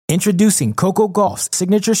Introducing Coco Gauff's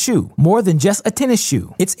signature shoe, more than just a tennis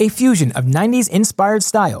shoe. It's a fusion of 90s-inspired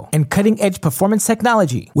style and cutting-edge performance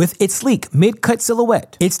technology. With its sleek mid-cut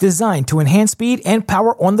silhouette, it's designed to enhance speed and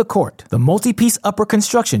power on the court. The multi-piece upper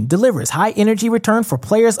construction delivers high-energy return for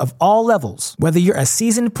players of all levels. Whether you're a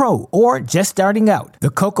seasoned pro or just starting out, the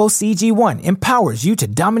Coco CG1 empowers you to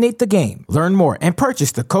dominate the game. Learn more and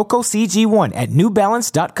purchase the Coco CG1 at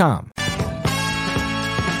NewBalance.com.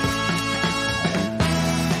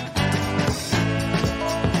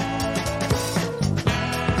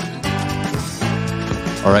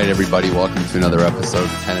 All right, everybody, welcome to another episode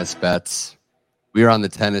of Tennis Bets. We are on the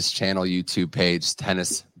Tennis Channel YouTube page,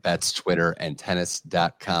 Tennis Bets Twitter, and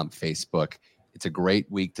Tennis.com Facebook. It's a great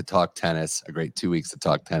week to talk tennis, a great 2 weeks to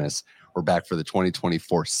talk tennis. We're back for the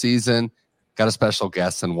 2024 season. Got a special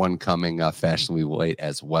guest and one coming fashionably late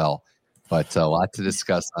as well. But a lot to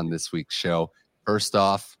discuss on this week's show. First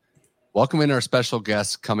off, welcome in our special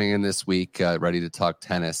guest coming in this week, ready to talk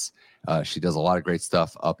tennis. She does a lot of great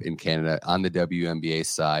stuff up in Canada on the WNBA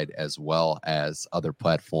side, as well as other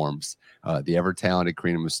platforms. The ever-talented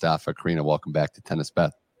Karina Mustafa. Karina, welcome back to Tennis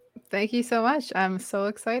Bet. Thank you so much. I'm so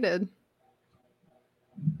excited.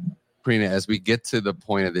 Karina, as we get to the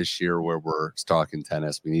point of this year where we're talking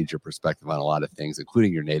tennis, we need your perspective on a lot of things,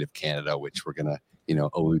 including your native Canada, which we're going to,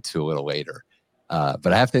 allude to a little later. But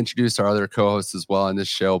I have to introduce our other co-hosts as well on this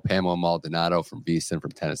show, Pamela Maldonado from VSiN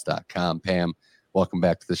from Tennis.com. Pam, welcome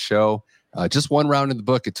back to the show. Just one round in the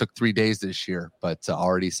book. It took 3 days this year, but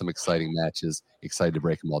already some exciting matches. Excited to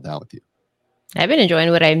break them all down with you. I've been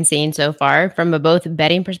enjoying what I'm seeing so far from a both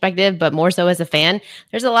betting perspective, but more so as a fan.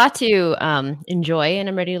 There's a lot to enjoy, and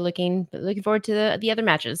I'm looking forward to the other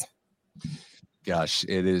matches. Gosh,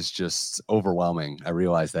 it is just overwhelming. I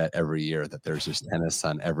realize that every year that there's just tennis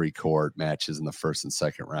on every court, matches in the first and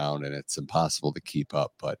second round, and it's impossible to keep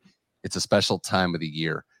up, but it's a special time of the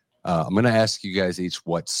year. I'm going to ask you guys each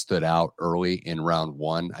what stood out early in round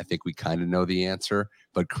one. I think we kind of know the answer,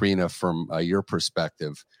 but Karina, from your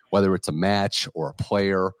perspective, whether it's a match or a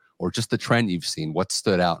player or just the trend you've seen, what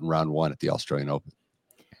stood out in round one at the Australian Open?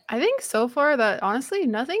 I think so far that honestly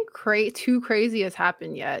nothing too crazy has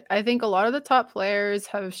happened yet. I think a lot of the top players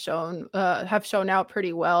have shown out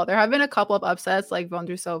pretty well. There have been a couple of upsets like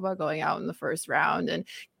Vondrousova going out in the first round and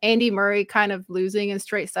Andy Murray kind of losing in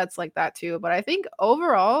straight sets like that too. But I think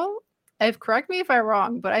overall, correct me if I'm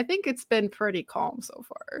wrong, but I think it's been pretty calm so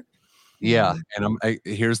far. Yeah, and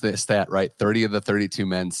here's the stat, right? 30 of the 32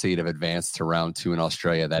 men's seed have advanced to round two in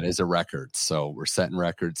Australia. That is a record. So we're setting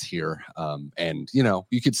records here. And,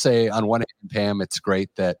 you could say on one hand, Pam, it's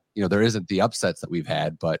great that, there isn't the upsets that we've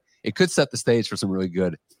had, but it could set the stage for some really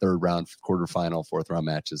good third round, quarterfinal, fourth round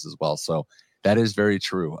matches as well. So that is very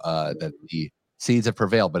true that the seeds have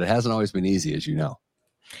prevailed, but it hasn't always been easy, as you know.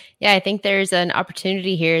 Yeah, I think there's an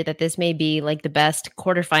opportunity here that this may be like the best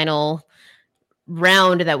quarterfinal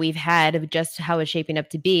round that we've had of just how it's shaping up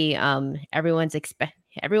to be. Everyone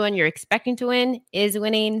you're expecting to win is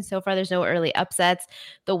winning. So far, there's no early upsets.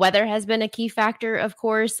 The weather has been a key factor, of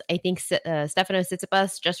course. I think Stefano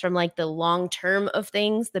Tsitsipas, just from like the long term of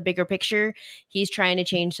things, the bigger picture, he's trying to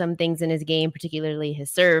change some things in his game, particularly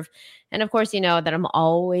his serve. And of course, you know that I'm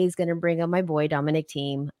always going to bring up my boy Dominic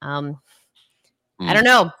Thiem. I don't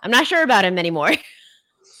know. I'm not sure about him anymore.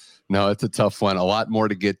 No, it's a tough one. A lot more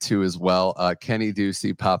to get to as well. Kenny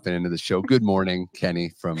Ducey popping into the show. Good morning,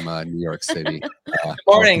 Kenny from New York City. Good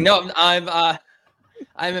morning. No, I'm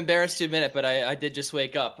embarrassed to admit it, but I did just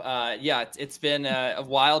wake up. Yeah, it's been a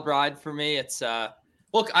wild ride for me. It's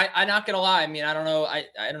look, I'm not gonna lie. I mean, I don't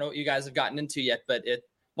know what you guys have gotten into yet, but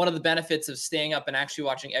one of the benefits of staying up and actually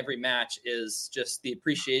watching every match is just the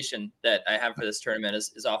appreciation that I have for this tournament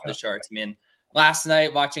is off the charts. I mean, last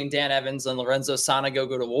night, watching Dan Evans and Lorenzo Sana go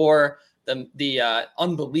to war, the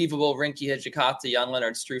unbelievable Rinky Hijikata,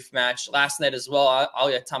 Jan-Lennard Struff match. Last night as well,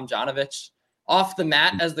 Alja Tomljanovic off the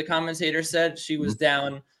mat, as the commentator said. She was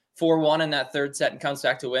down 4-1 in that third set and comes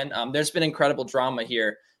back to win. There's been incredible drama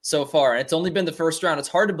here so far, and it's only been the first round. It's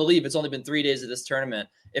hard to believe it's only been 3 days of this tournament.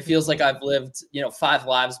 It feels like I've lived, 5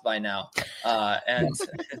 lives by now. And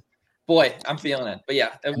boy, I'm feeling it. But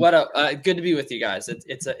yeah, what good to be with you guys.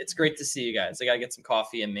 It's great to see you guys. I got to get some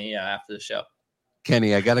coffee in me after the show.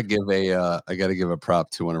 Kenny, I got to give a prop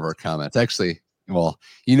to one of our comments. Actually, well,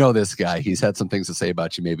 you know this guy. He's had some things to say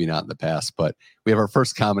about you, maybe not in the past, but we have our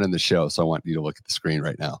first comment in the show, so I want you to look at the screen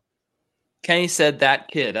right now. Kenny said that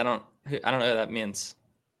kid. I don't know what that means.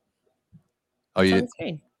 Oh, you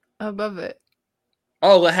above it.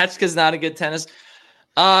 Oh, Lehechka's not a good tennis.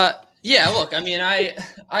 Yeah, look, I mean, I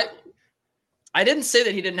didn't say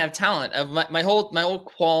that he didn't have talent. My whole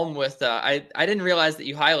qualm with I didn't realize that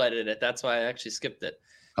you highlighted it. That's why I actually skipped it.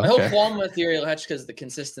 My whole qualm with Yuri Lehechka is the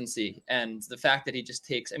consistency and the fact that he just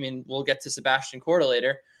takes. I mean, we'll get to Sebastian Korda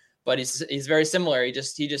later, but he's very similar. He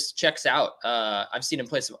just checks out. I've seen him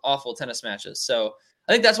play some awful tennis matches, so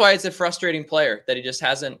I think that's why it's a frustrating player that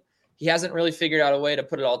he hasn't really figured out a way to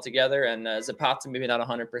put it all together. And Zapata maybe not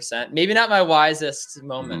 100%. Maybe not my wisest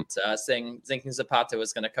moment thinking Zapata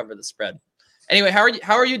was going to cover the spread. Anyway,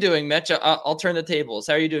 how are you doing, Mitch? I'll turn the tables.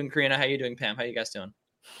 How are you doing, Karina? How are you doing, Pam? How are you guys doing?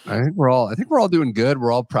 I think we're all doing good.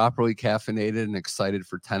 We're all properly caffeinated and excited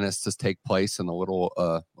for tennis to take place in a little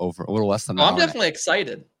less than an hour. I'm definitely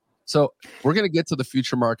excited. So we're going to get to the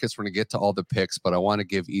future markets. We're going to get to all the picks, but I want to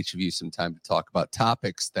give each of you some time to talk about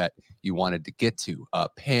topics that you wanted to get to.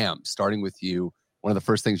 Pam, starting with you, one of the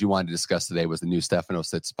first things you wanted to discuss today was the new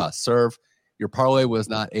Stefanos Tsitsipas serve. Your parlay was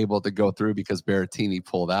not able to go through because Berrettini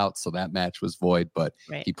pulled out, so that match was void, but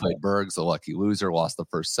He played Bergs, a lucky loser, lost the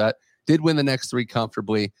first set, did win the next 3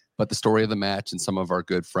 comfortably, but the story of the match and some of our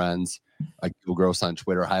good friends, like Google Gross on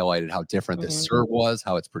Twitter, highlighted how different this serve was,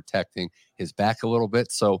 how it's protecting his back a little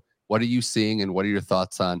bit. So what are you seeing, and what are your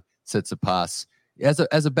thoughts on Tsitsipas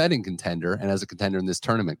as a betting contender and as a contender in this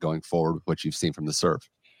tournament going forward with what you've seen from the serve?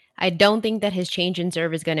 I don't think that his change in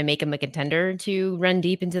serve is going to make him a contender to run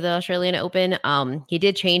deep into the Australian Open. He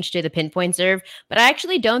did change to the pinpoint serve, but I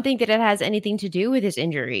actually don't think that it has anything to do with his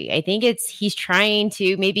injury. I think he's trying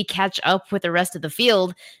to maybe catch up with the rest of the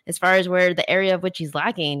field as far as where the area of which he's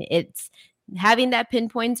lacking. It's having that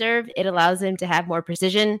pinpoint serve. It allows him to have more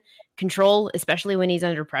precision, control, especially when he's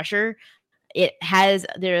under pressure. It has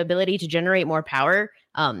the ability to generate more power.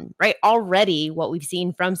 Already what we've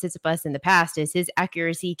seen from Tsitsipas in the past is his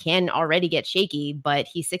accuracy can already get shaky, but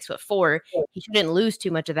he's 6'4". He shouldn't lose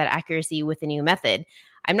too much of that accuracy with the new method.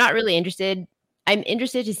 I'm not really interested. I'm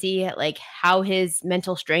interested to see like how his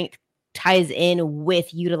mental strength ties in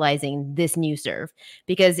with utilizing this new serve,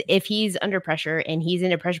 because if he's under pressure and he's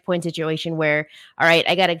in a pressure point situation where, all right,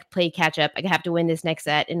 I got to play catch up, I have to win this next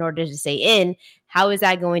set in order to stay in, how is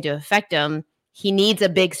that going to affect him? He needs a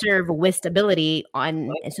big serve with stability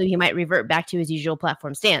so he might revert back to his usual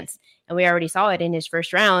platform stance. And we already saw it in his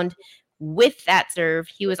first round. With that serve,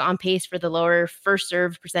 he was on pace for the lower first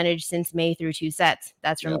serve percentage since May through 2 sets.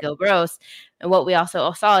 That's from Gil Gross. And what we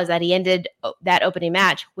also saw is that he ended that opening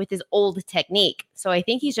match with his old technique. So I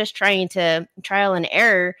think he's just trying to trial and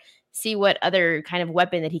error, see what other kind of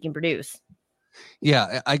weapon that he can produce.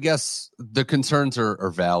 Yeah, I guess the concerns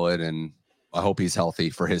are valid, and I hope he's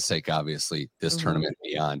healthy for his sake, obviously, this tournament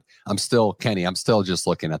and beyond. I'm still just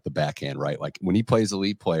looking at the backhand, right? Like when he plays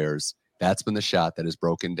elite players, that's been the shot that is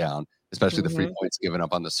broken down, especially the free points given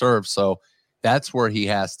up on the serve. So that's where he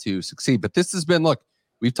has to succeed. But this has been, look,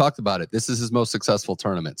 we've talked about it. This is his most successful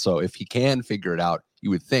tournament. So if he can figure it out,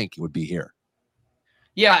 you would think it would be here.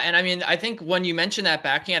 Yeah, and I mean, I think when you mentioned that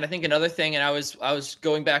backhand, I think another thing, and I was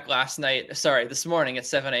going back this morning at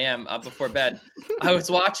 7 a.m. Before bed, I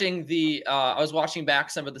was watching back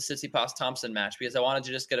some of the Tsitsipas Thompson match because I wanted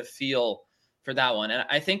to just get a feel for that one. And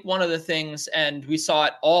I think one of the things, and we saw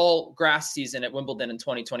it all grass season at Wimbledon in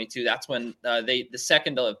 2022. That's when the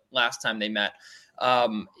second to last time they met.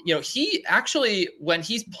 He actually, when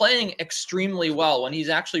he's playing extremely well, when he's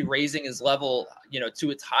actually raising his level,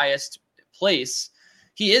 to its highest place,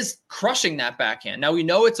 he is crushing that backhand. Now we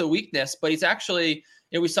know it's a weakness, but he's actually,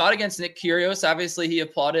 we saw it against Nick Kyrgios. Obviously he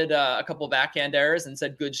applauded a couple of backhand errors and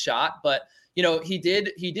said, good shot, but he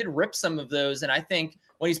did rip some of those. And I think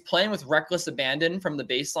when he's playing with reckless abandon from the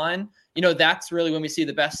baseline, that's really when we see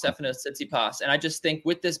the best Stefanos Tsitsipas. And I just think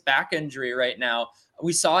with this back injury right now,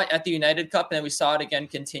 we saw it at the United Cup and then we saw it again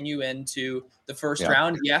continue into the first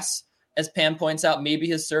round. Yes, as Pam points out, maybe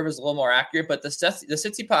his serve is a little more accurate, but the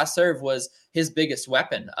Tsitsipas serve was his biggest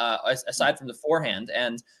weapon, aside from the forehand.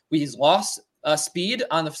 And he's lost speed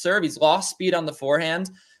on the serve. He's lost speed on the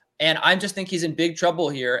forehand. And I just think he's in big trouble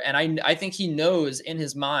here. And I think he knows in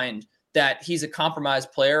his mind that he's a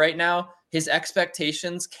compromised player right now. His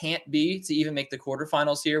expectations can't be to even make the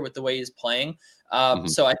quarterfinals here with the way he's playing.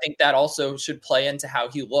 So I think that also should play into how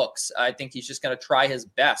he looks. I think he's just going to try his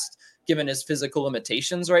best given his physical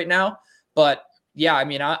limitations right now. But yeah, I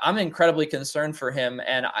mean, I'm incredibly concerned for him,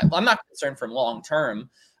 and I'm not concerned for him long term.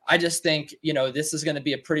 I just think, this is going to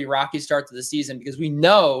be a pretty rocky start to the season because we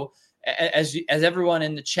know, as everyone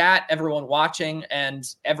in the chat, everyone watching, and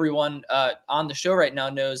everyone on the show right now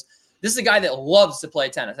knows, this is a guy that loves to play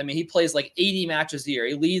tennis. I mean, he plays like 80 matches a year.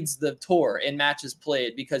 He leads the tour in matches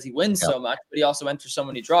played because he wins so much, but he also enters so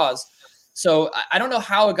many draws. So I don't know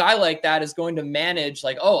how a guy like that is going to manage,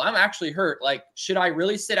 like, oh, I'm actually hurt. Like, should I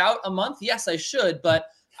really sit out a month? Yes, I should, but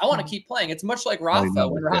I want to keep playing. It's much like Rafa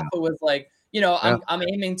when Rafa was like, I'm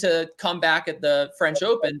aiming to come back at the French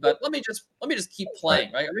Open, but let me just keep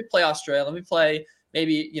playing, right? Let me play Australia. Let me play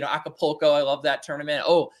maybe, Acapulco. I love that tournament.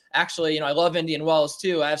 Oh, actually, I love Indian Wells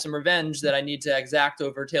too. I have some revenge that I need to exact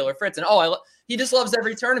over Taylor Fritz. And he just loves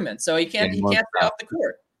every tournament. So he can't stay off the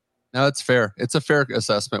court. No, it's fair. It's a fair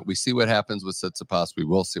assessment. We see what happens with Tsitsipas. We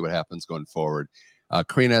will see what happens going forward.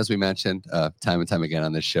 Karina, as we mentioned, time and time again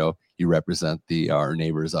on this show, you represent our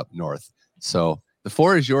neighbors up north. So the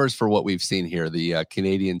floor is yours for what we've seen here, the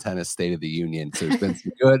Canadian Tennis State of the Union. So there's been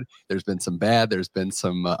some good, there's been some bad, there's been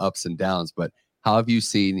some ups and downs. But how have you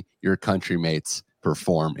seen your country mates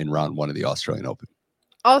perform in round one of the Australian Open?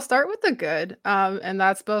 I'll start with the good, and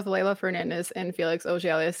that's both Leylah Fernandez and Felix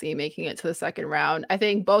Auger-Aliassime making it to the second round. I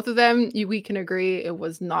think both of them, we can agree, it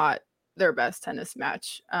was not their best tennis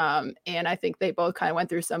match. And I think they both kind of went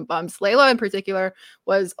through some bumps. Leylah in particular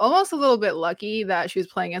was almost a little bit lucky that she was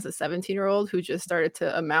playing as a 17-year-old who just started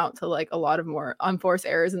to amount to like a lot of more unforced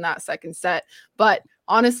errors in that second set. But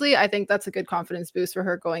honestly, I think that's a good confidence boost for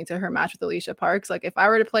her going to her match with Alicia Parks. Like if I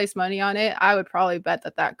were to place money on it, I would probably bet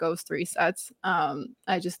that goes 3 sets.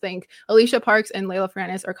 I just think Alicia Parks and Leylah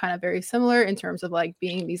Fernandez are kind of very similar in terms of like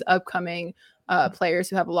being these upcoming players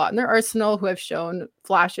who have a lot in their arsenal, who have shown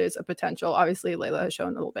flashes of potential. Obviously, Leylah has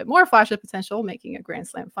shown a little bit more flash of potential, making a Grand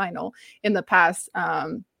Slam final in the past.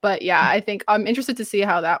 But yeah, I think I'm interested to see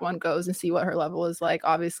how that one goes and see what her level is like.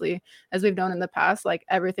 Obviously, as we've known in the past, like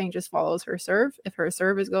everything just follows her serve. If her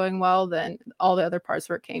serve is going well, then all the other parts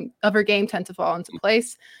of her game tend to fall into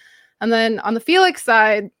place. And then on the Felix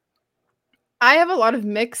side, I have a lot of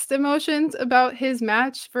mixed emotions about his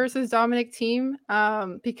match versus Dominic Thiem,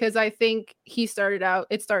 because I think it started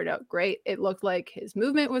out great. It looked like his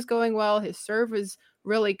movement was going well. His serve was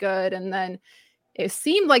really good. And then it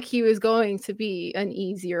seemed like he was going to be an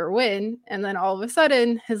easier win. And then all of a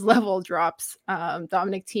sudden his level drops.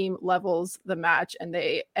 Dominic Thiem levels the match and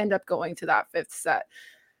they end up going to that 5th set.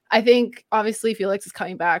 I think obviously Felix is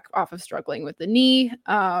coming back off of struggling with the knee.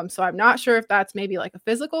 So I'm not sure if that's maybe like a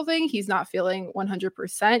physical thing. He's not feeling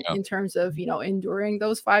 100% in terms of, enduring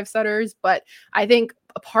those 5 setters. But I think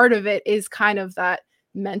a part of it is kind of that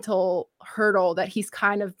mental hurdle that he's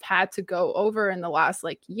kind of had to go over in the last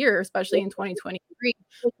year, especially in 2023,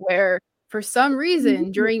 where for some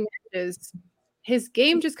reason during matches, his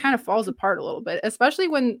game just kind of falls apart a little bit, especially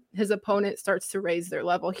when his opponent starts to raise their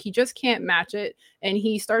level. He just can't match it. And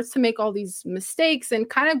he starts to make all these mistakes and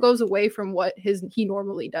kind of goes away from what he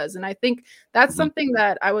normally does. And I think that's something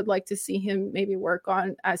that I would like to see him maybe work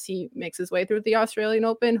on as he makes his way through the Australian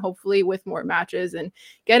Open, hopefully with more matches, and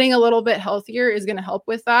getting a little bit healthier is going to help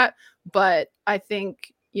with that. But I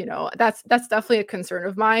think, that's definitely a concern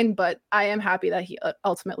of mine, but I am happy that he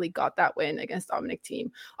ultimately got that win against Dominic Thiem.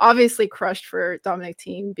 Obviously crushed for Dominic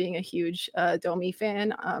Thiem, being a huge Domi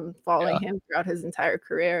fan, following him throughout his entire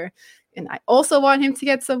career. And I also want him to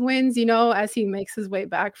get some wins, as he makes his way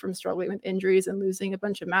back from struggling with injuries and losing a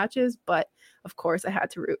bunch of matches. But of course, I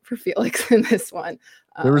had to root for Felix in this one.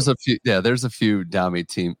 There's a few Domi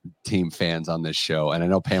Thiem fans on this show, and I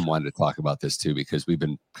know Pam wanted to talk about this too because we've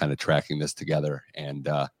been kind of tracking this together. And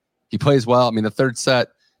he plays well. I mean, the 3rd set,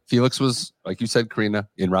 Felix was, like you said, Karina,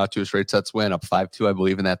 en route to a straight sets win, up 5-2, I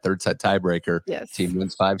believe, in that 3rd set tiebreaker. Yes. Thiem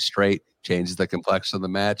wins 5 straight, changes the complexion of the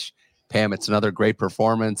match. Pam, it's another great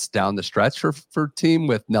performance down the stretch for Thiem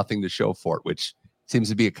with nothing to show for it, which seems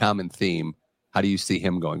to be a common theme. How do you see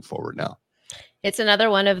him going forward now? It's another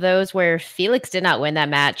one of those where Felix did not win that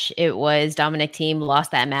match. It was Dominic Thiem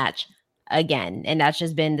lost that match again. And that's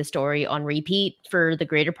just been the story on repeat for the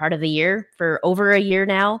greater part of the year, for over a year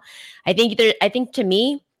now. I think to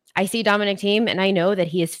me, I see Dominic Thiem and I know that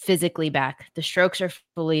he is physically back. The strokes are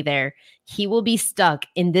fully there. He will be stuck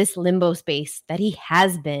in this limbo space that he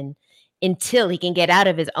has been until he can get out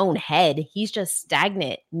of his own head. He's just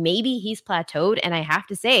stagnant. Maybe he's plateaued. And I have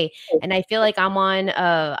to say, and I feel like I'm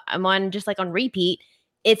on just like on repeat,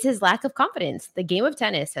 it's his lack of confidence. The game of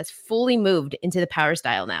tennis has fully moved into the power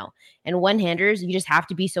style now. And one-handers, you just have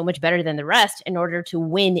to be so much better than the rest in order to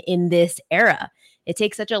win in this era. It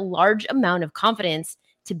takes such a large amount of confidence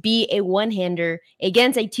to be a one-hander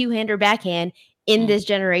against a two-hander backhand in this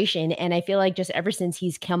generation. And I feel like just ever since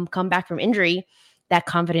he's come back from injury, that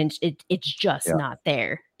confidence, it's just not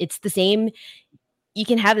there. It's the same. You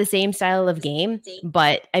can have the same style of game,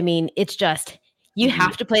 but I mean, it's just, you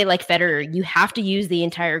have to play like Federer. You have to use the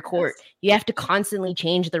entire court. You have to constantly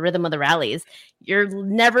change the rhythm of the rallies. You're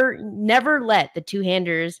never let the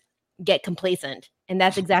two-handers get complacent. And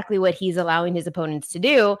that's exactly what he's allowing his opponents to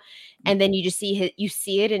do. And then you just see you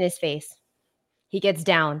see it in his face. He gets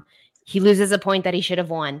down. He loses a point that he should have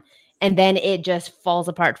won. And then it just falls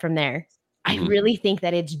apart from there. I really think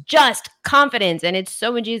that it's just confidence, and it's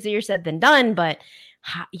so much easier said than done, but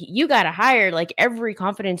you got to hire like every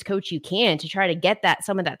confidence coach you can to try to get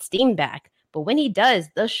some of that steam back. But when he does,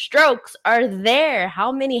 the strokes are there.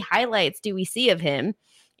 How many highlights do we see of him?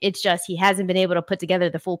 It's just he hasn't been able to put together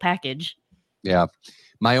the full package. Yeah.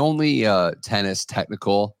 My only tennis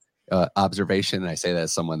technical observation, and I say that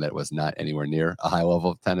as someone that was not anywhere near a high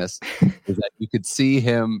level of tennis, is that you could see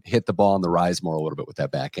him hit the ball on the rise more a little bit with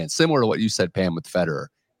that backhand, similar to what you said, Pam, with Federer.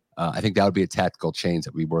 I think that would be a tactical change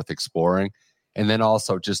that would be worth exploring. And then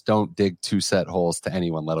also just don't dig 2-set holes to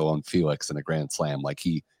anyone, let alone Felix in a Grand Slam. Like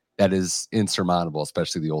that is insurmountable,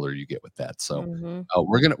 especially the older you get with that. So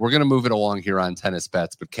we're gonna move it along here on Tennis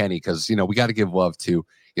Bets, but Kenny, because we got to give love to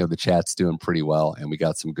the chat's doing pretty well, and we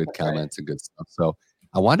got some good comments and good stuff. So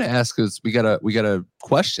I want to ask, because we got a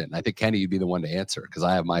question. I think Kenny, you'd be the one to answer, because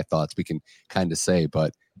I have my thoughts we can kind of say.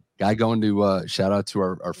 But guy going to shout out to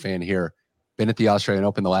our fan here. Been at the Australian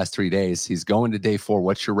Open the last 3 days. He's going to day 4.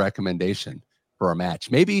 What's your recommendation for a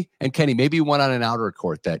match? Maybe, and Kenny, maybe one on an outer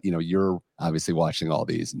court that you're obviously watching all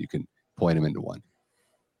these, and you can point him into one.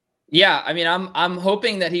 Yeah, I mean, I'm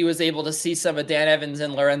hoping that he was able to see some of Dan Evans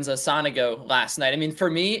and Lorenzo Sonego last night. I mean, for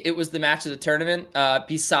me, it was the match of the tournament,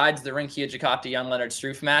 besides the Rinky Hijikata Jan Leonard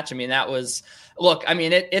Struff match. I mean, that was, look, I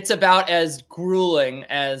mean, it's about as grueling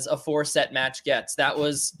as a 4-set match gets. That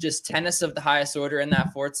was just tennis of the highest order in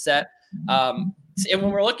that 4th set. And when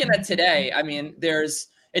we're looking at today, I mean,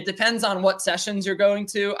 it depends on what sessions you're going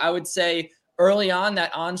to. I would say early on,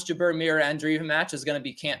 that Ons Jabeur Mira Andreeva match is going to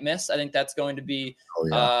be can't miss. I think that's going to be.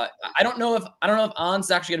 I don't know if Ons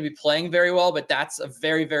is actually going to be playing very well, but that's a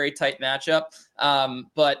very, very tight matchup.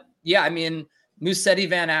 But yeah, I mean, Musetti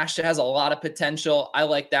Van Asche has a lot of potential. I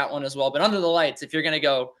like that one as well. But under the lights, if you're going to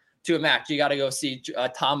go to a match, you got to go see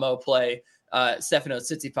Tomo play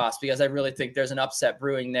Stefanos Tsitsipas, because I really think there's an upset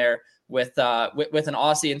brewing there with an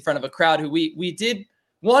Aussie in front of a crowd who we did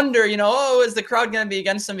wonder, is the crowd going to be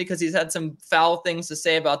against him because he's had some foul things to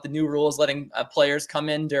say about the new rules letting players come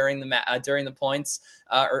in during the points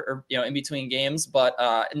or in between games. But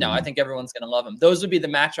no, I think everyone's going to love him. Those would be the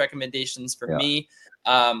match recommendations for me.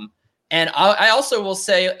 And I also will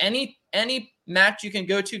say any match you can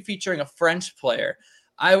go to featuring a French player.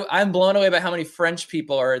 I'm blown away by how many French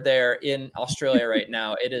people are there in Australia right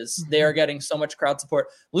now. They are getting so much crowd support.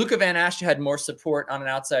 Luca Van Asche had more support on an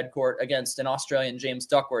outside court against an Australian James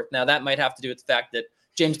Duckworth. Now that might have to do with the fact that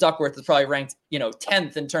James Duckworth is probably ranked,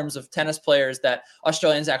 10th in terms of tennis players that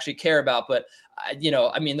Australians actually care about. But,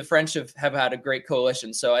 I mean, the French have had a great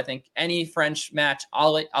coalition. So I think any French match,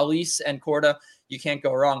 Alice and Korda, you can't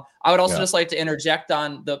go wrong. I would also just like to interject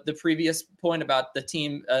on the previous point about the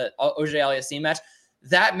team Auger-Aliassime match.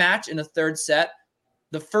 That match in the 3rd set,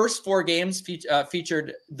 the first 4 games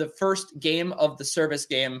featured the first game of the service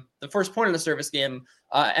game, the first point of the service game,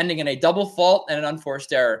 ending in a double fault and an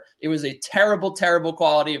unforced error. It was a terrible, terrible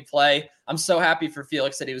quality of play. I'm so happy for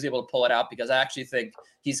Felix that he was able to pull it out, because I actually think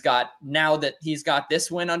now that he's got this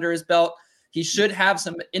win under his belt, he should have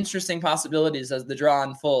some interesting possibilities as the draw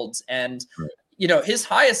unfolds. And, his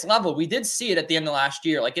highest level, we did see it at the end of last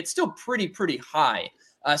year. Like, it's still pretty, pretty high.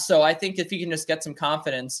 So I think if he can just get some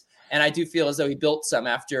confidence, and I do feel as though he built some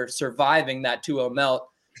after surviving that 2-0 melt,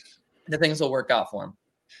 the things will work out for him.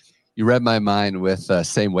 You read my mind with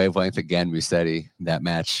same wavelength again, Musetti. That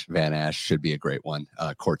match, Van Asche, should be a great one.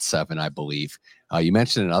 Court 7, I believe. You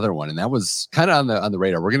mentioned another one, and that was kind of on the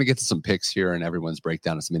radar. We're going to get to some picks here and everyone's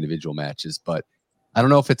breakdown of some individual matches, but I don't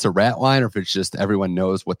know if it's a rat line or if it's just everyone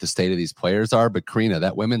knows what the state of these players are. But Karina,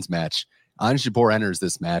 that women's match, Ons Jabeur enters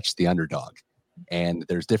this match the underdog. And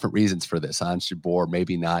there's different reasons for this. Ons Jabeur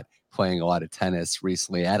maybe not playing a lot of tennis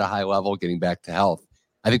recently at a high level, getting back to health.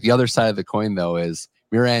 I think the other side of the coin, though, is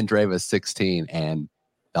Mira Andreeva is 16, and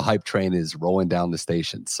the hype train is rolling down the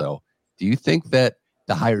station. So do you think that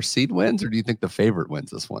the higher seed wins, or do you think the favorite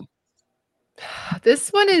wins this one? This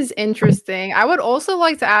one is interesting. I would also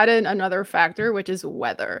like to add in another factor, which is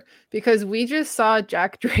weather, because we just saw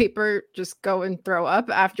Jack Draper just go and throw up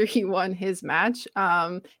after he won his match.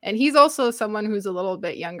 And he's also someone who's a little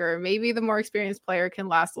bit younger. Maybe the more experienced player can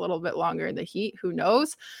last a little bit longer in the heat. Who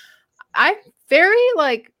knows? I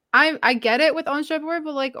get it with Ons Jabeur,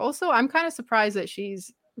 but also I'm kind of surprised that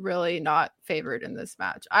she's really not favored in this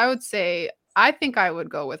match. I think I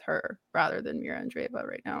would go with her rather than Mira Andreeva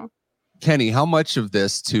right now. Kenny, how much of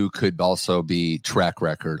this too could also be track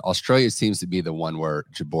record? Australia seems to be the one where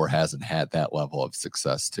Jabeur hasn't had that level of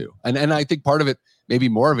success too. And I think part of it, maybe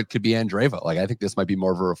more of it, could be Andreeva. I think this might be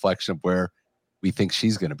more of a reflection of where we think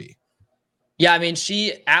she's going to be. Yeah, I mean,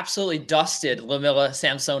 she absolutely dusted Ludmila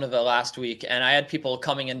Samsonova last week. And I had people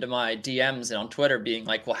coming into my DMs and on Twitter being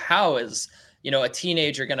like, well, how is, a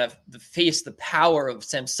teenager going to face the power of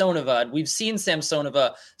Samsonova? And we've seen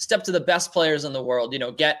Samsonova step to the best players in the world,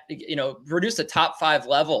 produce a top 5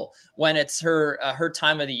 level when it's her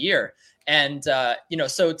time of the year. And,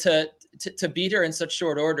 so to beat her in such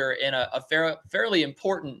short order in a fairly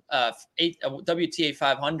important WTA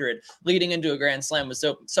 500 leading into a Grand Slam was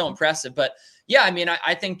so impressive. But yeah, I mean,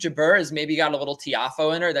 I think Jabeur has maybe got a little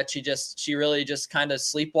Tiafoe in her that she really just kind of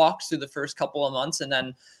sleepwalks through the first couple of months and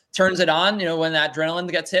then turns it on, when that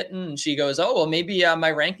adrenaline gets hit and she goes, oh, well, maybe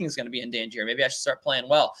my ranking is going to be in danger. Maybe I should start playing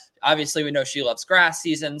well. Obviously, we know she loves grass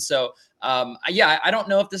season. So, I don't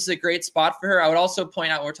know if this is a great spot for her. I would also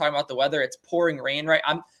point out when we're talking about the weather, it's pouring rain, right?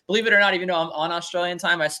 Believe it or not, even though I'm on Australian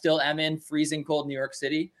time, I still am in freezing cold New York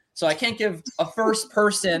City. So I can't give a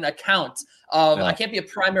first-person account. I can't be a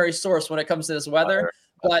primary source when it comes to this weather.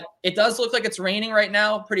 But it does look like it's raining right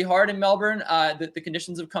now pretty hard in Melbourne. The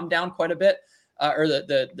conditions have come down quite a bit, or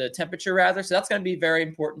the temperature rather. So that's going to be very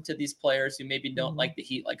important to these players who maybe don't like the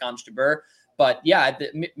heat like Ons Jabeur. But yeah,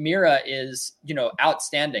 Mira is,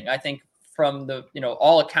 outstanding. I think from the,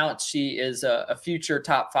 all accounts, she is a future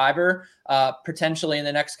top fiver, potentially in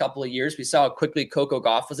the next couple of years. We saw how quickly Coco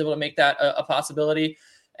Gauff was able to make that a possibility,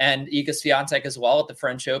 and Iga Swiatek as well at the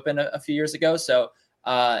French Open a few years ago. So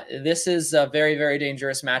this is a very, very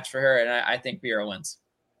dangerous match for her, and I think Mira wins.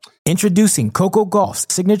 Introducing Coco Gauff's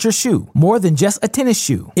signature shoe. More than just a tennis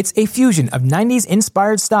shoe, it's a fusion of 90s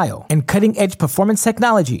inspired style and cutting-edge performance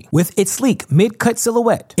technology. With its sleek mid-cut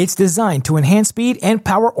silhouette, it's designed to enhance speed and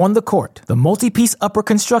power on the court. The multi-piece upper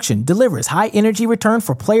construction delivers high-energy return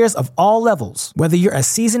for players of all levels. Whether you're a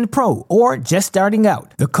seasoned pro or just starting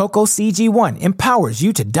out, the Coco CG1 empowers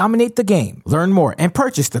you to dominate the game. Learn more and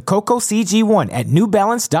purchase the Coco CG1 at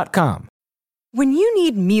NewBalance.com. When you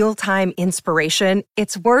need mealtime inspiration,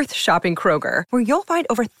 it's worth shopping Kroger, where you'll find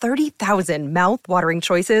over 30,000 mouth-watering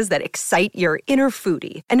choices that excite your inner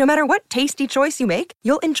foodie. And no matter what tasty choice you make,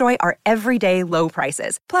 you'll enjoy our everyday low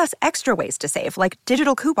prices, plus extra ways to save, like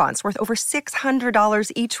digital coupons worth over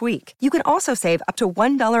 $600 each week. You can also save up to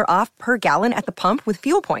 $1 off per gallon at the pump with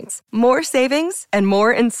fuel points. More savings and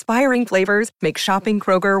more inspiring flavors make shopping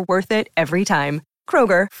Kroger worth it every time.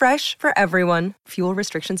 Kroger, fresh for everyone. Fuel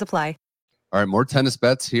restrictions apply. All right, more tennis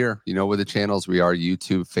bets here. With the channels we are: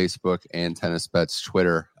 YouTube, Facebook, and Tennis Bets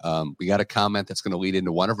Twitter. We got a comment that's going to lead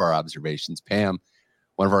into one of our observations. Pam,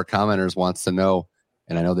 one of our commenters, wants to know,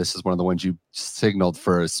 and I know this is one of the ones you signaled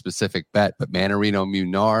for a specific bet, but Mannarino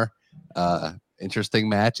Munar,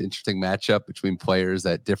 interesting matchup between players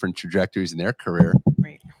at different trajectories in their career.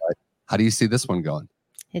 Right. How do you see this one going?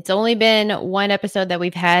 It's only been one episode that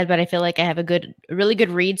we've had, but I feel like I have a really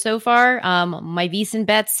good read so far. My VSiN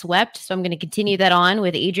bets swept, so I'm going to continue that on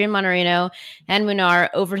with Adrian Mannarino and Munar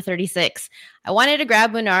over 36. I wanted to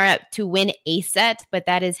grab Munar to win a set, but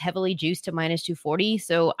that is heavily juiced to minus 240.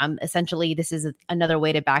 So essentially, this is another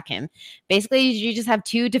way to back him. Basically, you just have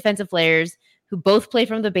two defensive players who both play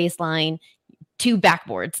from the baseline, two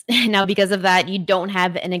backboards. Now, because of that, you don't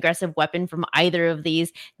have an aggressive weapon from either of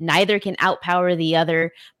these. Neither can outpower the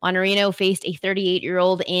other. Mannarino faced a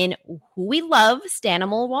 38-year-old in who we love,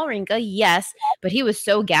 Stanislav Wawrinka, yes, but he was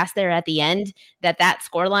so gassed there at the end that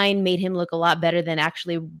scoreline made him look a lot better than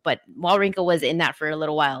actually, but Wawrinka was in that for a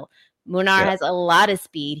little while. Munar has a lot of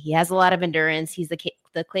speed. He has a lot of endurance. He's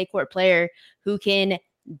the clay court player who can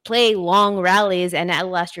play long rallies and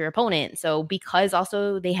outlast your opponent. So because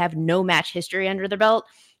also they have no match history under their belt,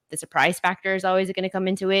 the surprise factor is always going to come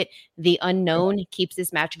into it. The unknown keeps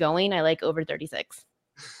this match going. I like over 36.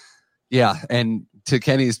 Yeah, and to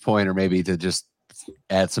Kenny's point, or maybe to just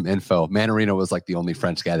add some info, Mannarino was like the only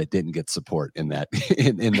French guy that didn't get support in that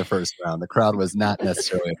in the first round. The crowd was not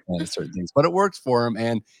necessarily a fan of certain things, but it worked for him,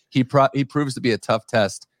 and he proves to be a tough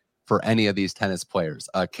test for any of these tennis players.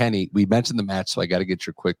 Kenny, we mentioned the match, so I got to get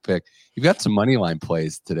your quick pick. You've got some money line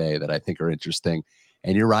plays today that I think are interesting,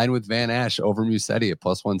 and you're riding with Van Ash over Musetti at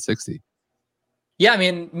plus 160. Yeah, I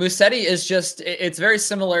mean, Musetti is it's very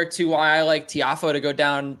similar to why I like Tiafoe to go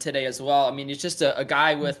down today as well. I mean, he's just a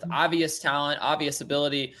guy with obvious talent, obvious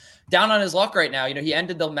ability, down on his luck right now. He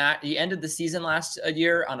ended the season last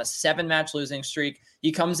year on a 7-match losing streak.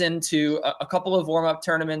 He comes into a couple of warm-up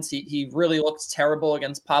tournaments. He really looked terrible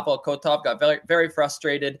against Pavel Kotov, got very, very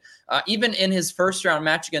frustrated. Even in his first round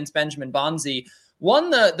match against Benjamin Bonzi,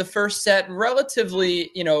 won the first set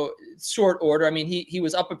relatively, short order. I mean, he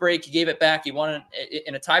was up a break, he gave it back, he won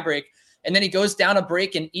in a tiebreak, and then he goes down a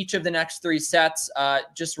break in each of the next 3 sets.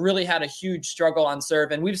 Just really had a huge struggle on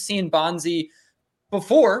serve, and we've seen Bonzi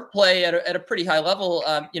before play at a pretty high level,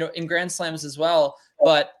 in Grand Slams as well.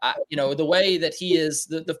 But, the way that he is,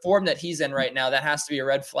 the form that he's in right now, that has to be a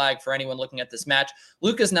red flag for anyone looking at this match.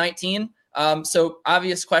 Luka's 19. So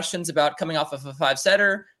obvious questions about coming off of a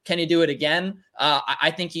 5-setter. Can he do it again?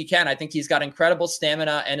 I think he can. I think he's got incredible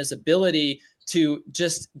stamina, and his ability to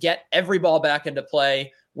just get every ball back into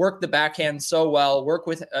play, work the backhand so well, work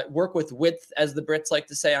with width, as the Brits like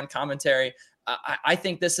to say on commentary. I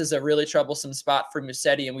think this is a really troublesome spot for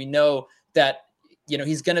Musetti, and we know that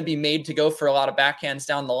he's going to be made to go for a lot of backhands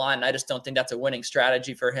down the line. I just don't think that's a winning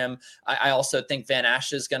strategy for him. I also think Van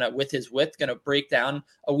Assche is going to, with his width, going to break down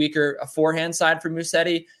a forehand side for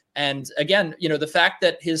Musetti. And again, the fact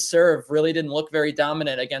that his serve really didn't look very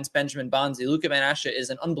dominant against Benjamin Bonzi. Luka Van Assche is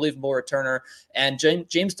an unbelievable returner, and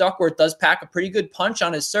James Duckworth does pack a pretty good punch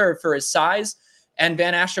on his serve for his size, and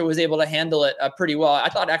Van Assche was able to handle it pretty well. I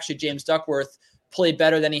thought actually James Duckworth played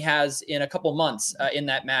better than he has in a couple months in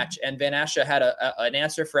that match. And Van Assche had an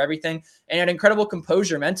answer for everything, and had incredible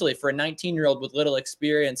composure mentally for a 19-year-old with little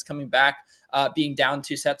experience coming back, being down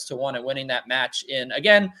 2-1 and winning that match in,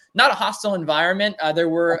 again, not a hostile environment. There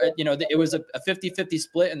were, it was a 50-50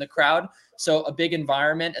 split in the crowd. So a big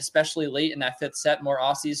environment, especially late in that 5th set, more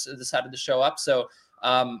Aussies decided to show up. So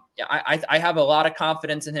I have a lot of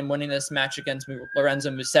confidence in him winning this match against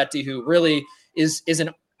Lorenzo Musetti, who really is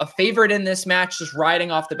a favorite in this match, just riding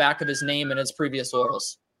off the back of his name and his previous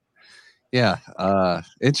laurels. Yeah.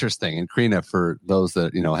 Interesting. And Krina, for those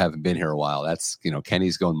that, haven't been here a while, that's,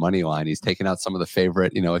 Kenny's going money line. He's taking out some of the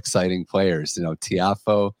favorite, exciting players,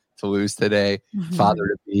 Tiafoe to lose today, father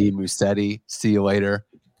to be, Musetti, see you later.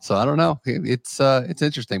 So I don't know. It's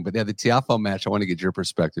interesting, but yeah, the Tiafoe match, I want to get your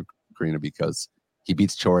perspective, Krina, because he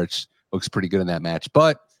beats Coric, looks pretty good in that match,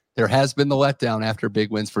 but there has been the letdown after big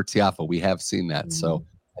wins for Tiafoe. We have seen that. So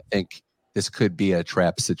I think this could be a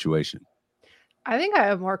trap situation. I think I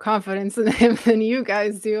have more confidence in him than you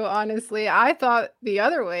guys do, honestly. I thought the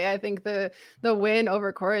other way. I think the win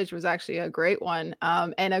over Coric was actually a great one,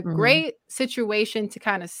 and a great situation to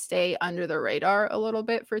kind of stay under the radar a little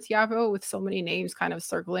bit for Tiafoe, with so many names kind of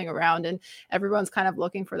circling around and everyone's kind of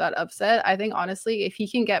looking for that upset. I think, honestly, if he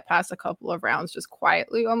can get past a couple of rounds just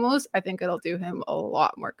quietly almost, I think it'll do him a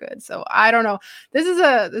lot more good. So I don't know. This is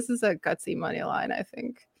a gutsy money line, I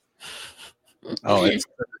think. Oh,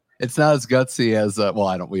 it's not as gutsy as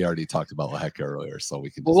we already talked about Lehecka earlier, so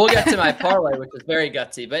we can. We'll get to my parlay, which is very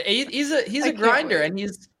gutsy, but he's a grinder, and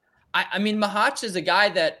Machac is a guy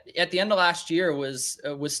that at the end of last year was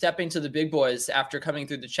stepping to the big boys after coming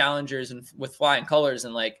through the challengers and with flying colors,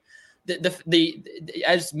 and like the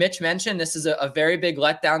as Mitch mentioned, this is a very big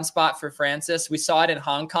letdown spot for Francis. We saw it in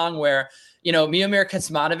Hong Kong where Miomir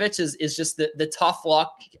Kecmanovic is just the tough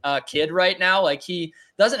luck kid right now. Like, he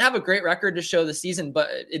doesn't have a great record to show this season, but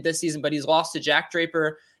he's lost to Jack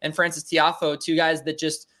Draper and Francis Tiafoe, two guys that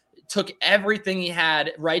just took everything he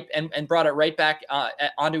had and brought it right back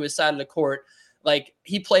onto his side of the court. Like,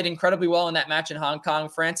 he played incredibly well in that match in Hong Kong.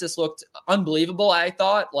 Francis looked unbelievable, I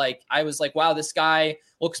thought. Like, I was like, wow, this guy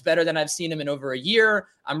looks better than I've seen him in over a year.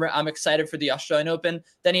 I'm excited for the Australian Open.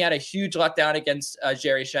 Then he had a huge letdown against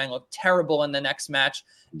Jerry Shang, looked terrible in the next match.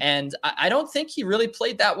 And I don't think he really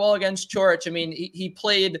played that well against Coric. I mean, he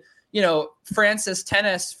played, Francis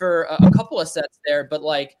tennis for a couple of sets there, but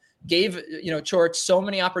like, gave Coric so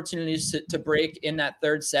many opportunities to break in that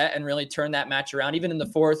 3rd set and really turn that match around. Even in the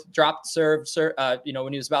 4th, dropped serve,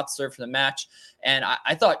 when he was about to serve for the match. And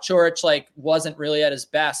I thought Coric wasn't really at his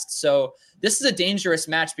best. So this is a dangerous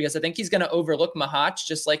match because I think he's going to overlook Machac,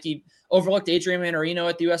 just like he overlooked Adrian Mannarino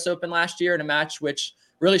at the U.S. Open last year in a match which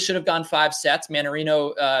really should have gone 5 sets.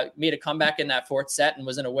 Mannarino made a comeback in that 4th set and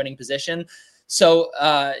was in a winning position. So,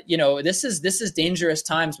 this is dangerous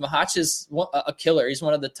times. Machac is a killer. He's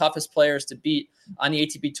one of the toughest players to beat on the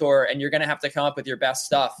ATP Tour, and you're going to have to come up with your best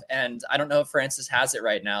stuff. And I don't know if Francis has it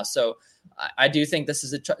right now. So I do think this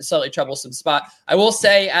is a slightly troublesome spot. I will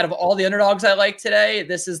say, out of all the underdogs I like today,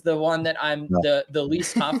 this is the one that I'm the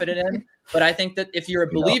least confident in. But I think that if you're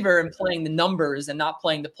a believer in playing the numbers and not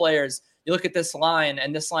playing the players, you look at this line,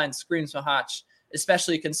 and this line screams Machac,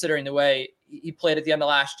 especially considering the way he played at the end of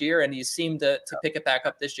last year, and he seemed to pick it back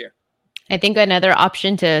up this year. I think another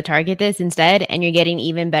option to target this instead, and you're getting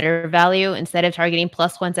even better value instead of targeting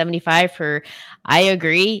plus 175 for, I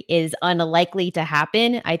agree, is unlikely to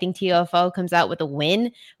happen. I think Tiafoe comes out with a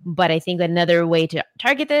win, but I think another way to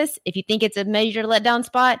target this, if you think it's a major letdown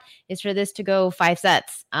spot, is for this to go 5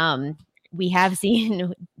 sets. We have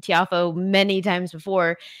seen Tiafoe many times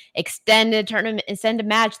before extend a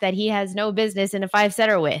match that he has no business in a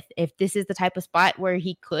 5-setter with. If this is the type of spot where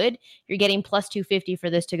he could, you're getting plus 250 for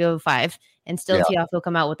this to go 5 and still Tiafoe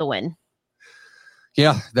come out with a win.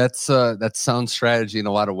 Yeah, that's that sounds strategy in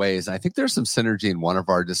a lot of ways. I think there's some synergy in one of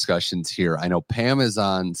our discussions here. I know Pam is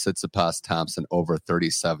on Tsitsipas Thompson over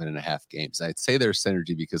 37.5 games. I'd say there's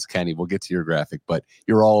synergy because, Kenny, we'll get to your graphic, but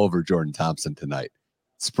you're all over Jordan Thompson tonight.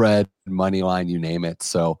 Spread, money line, you name it.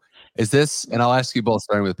 So is this, and I'll ask you both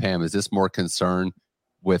starting with Pam, is this more concern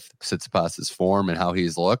with Tsitsipas's form and how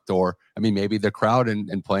he's looked? Or, I mean, maybe the crowd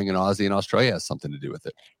and playing in Aussie and Australia has something to do with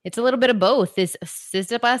it. It's a little bit of both. This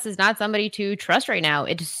Tsitsipas is not somebody to trust right now.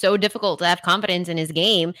 It's so difficult to have confidence in his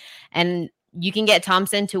game. And you can get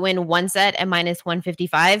Thompson to win one set at minus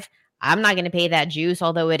 155. I'm not going to pay that juice,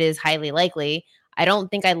 although it is highly likely. I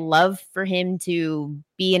don't think I'd love for him to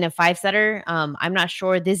be in a 5-setter. I'm not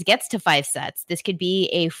sure this gets to 5 sets. This could be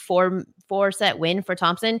a four-set win for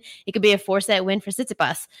Thompson. It could be a 4-set win for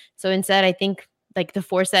Tsitsipas. So instead, I think like the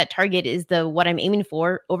 4-set target is what I'm aiming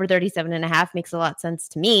for. Over 37.5 makes a lot of sense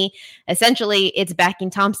to me. Essentially, it's backing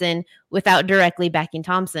Thompson without directly backing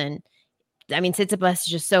Thompson. I mean, Tsitsipas is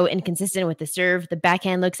just so inconsistent with the serve. The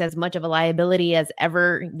backhand looks as much of a liability as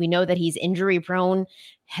ever. We know that he's injury prone.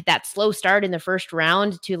 Had that slow start in the first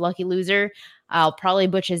round to lucky loser. I'll probably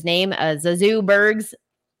butcher his name, Zazu Bergs.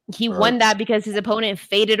 He won that because his opponent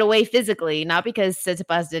faded away physically, not because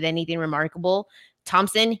Tsitsipas did anything remarkable.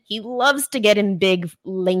 Thompson, he loves to get in big,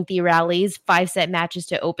 lengthy rallies, 5-set matches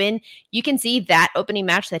to open. You can see that opening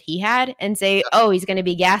match that he had and say, oh, he's going to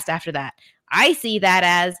be gassed after that. I see that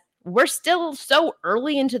as we're still so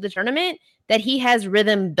early into the tournament that he has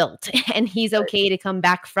rhythm built and he's okay to come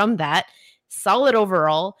back from that. Solid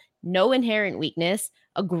overall, no inherent weakness,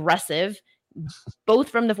 aggressive, both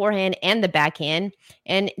from the forehand and the backhand.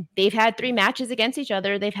 And they've had 3 matches against each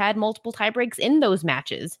other. They've had multiple tiebreaks in those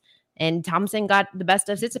matches. And Thompson got the best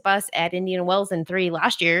of Tsitsipas at Indian Wells in 3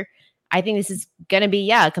 last year. I think this is going to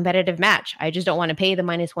be, a competitive match. I just don't want to pay the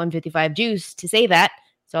minus 155 juice to say that.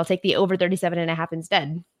 So I'll take the over 37.5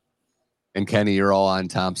 instead. And Kenny, you're all on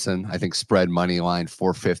Thompson. I think spread money line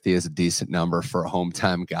 450 is a decent number for a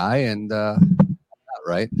hometown guy. And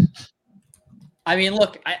right. I mean,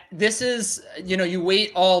 look, this is, you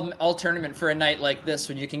wait all tournament for a night like this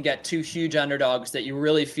when you can get 2 huge underdogs that you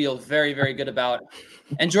really feel very, very good about.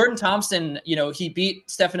 And Jordan Thompson, he beat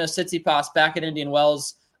Stefanos Tsitsipas back at Indian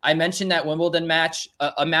Wells. I mentioned that Wimbledon match,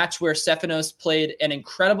 a match where Stefanos played an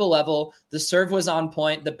incredible level. The serve was on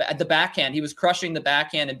point. The backhand, he was crushing the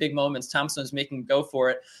backhand in big moments. Thompson was making go for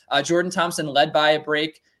it. Jordan Thompson led by a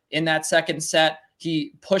break in that second set.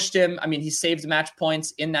 He pushed him. I mean, he saved match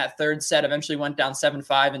points in that third set, eventually went down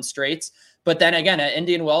 7-5 in straights. But then again, at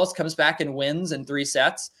Indian Wells, comes back and wins in 3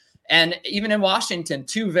 sets. And even in Washington,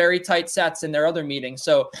 2 very tight sets in their other meeting.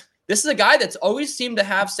 So this is a guy that's always seemed to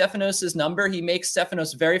have Stefanos' number. He makes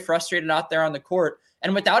Stefanos very frustrated out there on the court.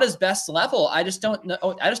 And without his best level, I just don't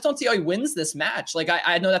see how he wins this match. Like,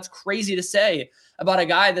 I know that's crazy to say about a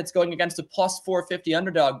guy that's going against a plus 450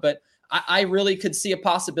 underdog, but I really could see a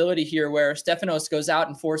possibility here where Stefanos goes out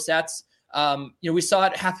in 4 sets. We saw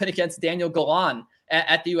it happen against Daniel Galan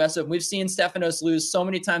at the U.S. Open. We've seen Stefanos lose so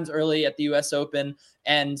many times early at the U.S. Open,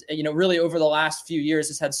 and really over the last few years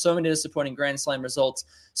has had so many disappointing Grand Slam results.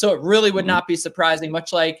 So it really would not be surprising,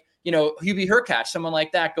 much like Hubie Hurkacz, someone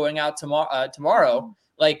like that going out tomorrow.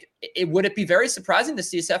 Like, would it be very surprising to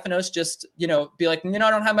see Stefanos just be like, I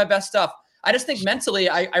don't have my best stuff. I just think mentally,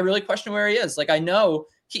 I really question where he is. Like, I know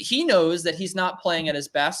he knows that he's not playing at his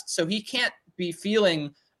best, so he can't be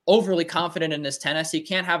feeling overly confident in his tennis. He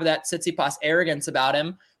can't have that Tsitsipas arrogance about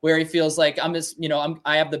him where he feels like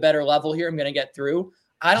I have the better level here. I'm going to get through.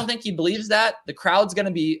 I don't think he believes that. The crowd's going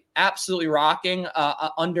to be absolutely rocking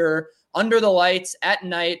under the lights at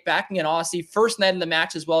night, backing an Aussie. First night in the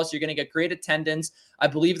match as well, so you're going to get great attendance. I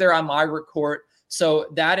believe they're on Margaret Court. So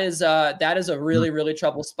that is a really, really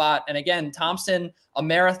trouble spot. And again, Thompson, a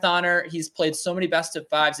marathoner, he's played so many best of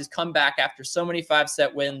 5s. He's come back after so many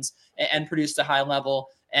 5-set wins and produced a high level.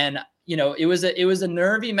 And it was a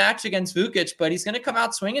nervy match against Vukic, but he's going to come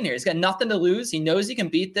out swinging here. He's got nothing to lose. He knows he can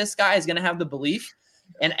beat this guy. He's going to have the belief,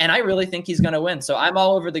 and I really think he's going to win. So I'm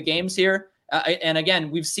all over the games here. And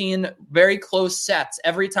again, we've seen very close sets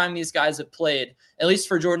every time these guys have played, at least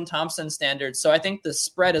for Jordan Thompson standards. So I think the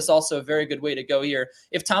spread is also a very good way to go here.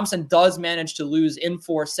 If Thompson does manage to lose in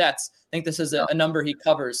 4 sets, I think this is a number he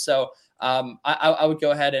covers. So I would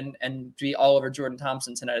go ahead and be all over Jordan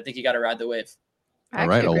Thompson tonight. I think you got to ride the wave. All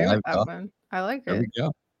right, I like there it. we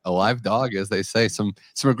go. A live dog, as they say. Some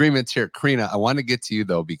agreements here. Karina, I want to get to you,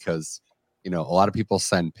 though, because a lot of people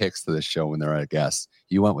send picks to this show when they're a guest.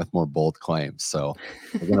 You went with more bold claims. So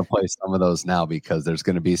we're going to play some of those now because there's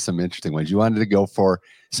going to be some interesting ones. You wanted to go for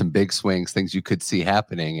some big swings, things you could see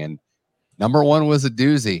happening. And Number one was a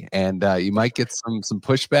doozy, and you might get some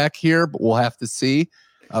pushback here, but we'll have to see.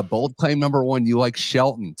 Bold claim number one, you like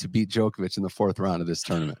Shelton to beat Djokovic in the 4th round of this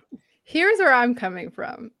tournament. Here's where I'm coming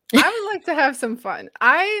from. I would like to have some fun.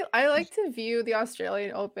 I like to view the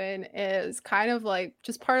Australian Open as kind of like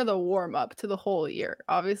just part of the warm up to the whole year,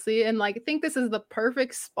 obviously. And like, I think this is the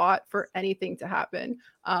perfect spot for anything to happen.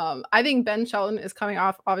 I think Ben Shelton is coming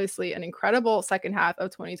off obviously an incredible second half of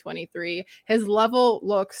 2023. His level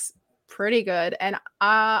looks pretty good. And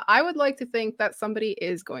I would like to think that somebody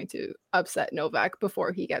is going to upset Novak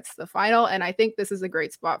before he gets to the final. And I think this is a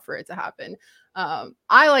great spot for it to happen. I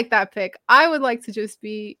like that pick. I would like to just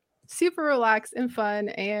be super relaxed and fun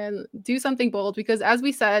and do something bold because as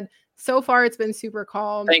we said, so far it's been super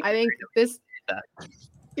calm. I think this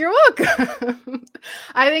you're welcome.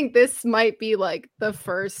 I think this might be like the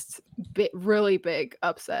first really big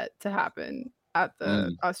upset to happen at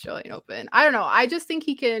the Australian Open. I don't know. I just think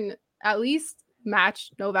he can at least match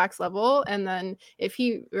Novak's level. And then if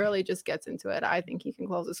he really just gets into it, I think he can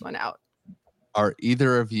close this one out. Are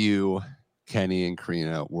either of you, Kenny and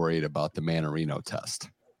Karina, worried about the Mannarino test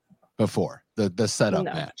before the setup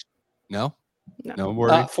match? No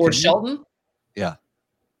worry for Shelton.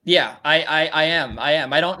 Yeah, I am.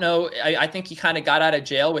 I don't know. I think he kind of got out of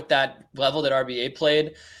jail with that level that RBA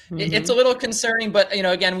played. It's a little concerning, but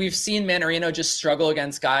again, we've seen Mannarino just struggle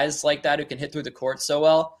against guys like that who can hit through the court so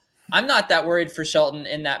well. I'm not that worried for Shelton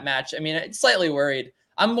in that match. I mean, slightly worried.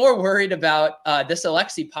 I'm more worried about this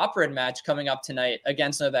Alexei Popyrin match coming up tonight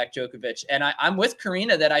against Novak Djokovic. And I'm with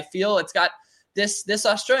Karina that I feel it's got this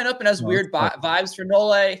Australian Open has weird vibes for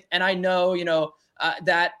Nole. And I know,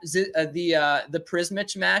 that the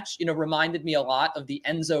Prismic match, reminded me a lot of the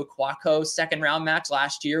Enzo Quaco second round match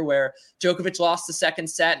last year where Djokovic lost the second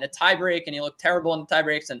set in a tiebreak and he looked terrible in the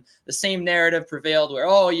tiebreaks. And the same narrative prevailed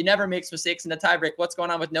where, you never make mistakes in the tiebreak. What's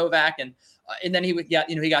going on with Novak? And then he got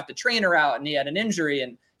the trainer out and he had an injury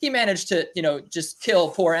and he managed to, just kill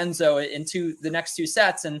poor Enzo into the next 2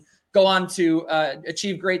 sets and go on to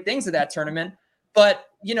achieve great things at that tournament. But,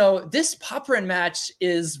 this Popyrin match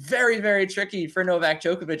is very, very tricky for Novak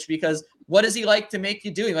Djokovic because what does he like to make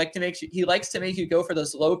you do? He likes to make you go for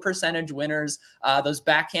those low percentage winners, those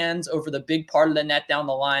backhands over the big part of the net down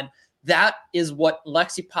the line. That is what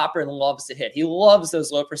Alexei Popyrin loves to hit. He loves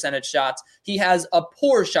those low percentage shots. He has a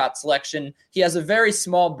poor shot selection. He has a very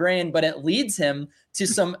small brain, but it leads him to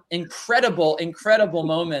some incredible, incredible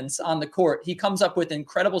moments on the court. He comes up with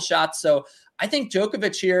incredible shots. So I think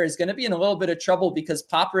Djokovic here is going to be in a little bit of trouble because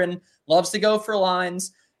Popyrin loves to go for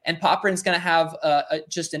lines, and Popyrin's going to have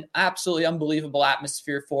just an absolutely unbelievable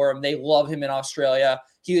atmosphere for him. They love him in Australia.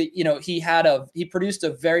 He produced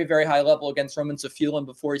a very, very high level against Roman Safulin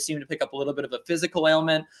before he seemed to pick up a little bit of a physical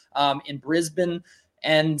ailment in Brisbane.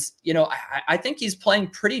 And, I think he's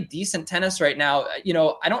playing pretty decent tennis right now.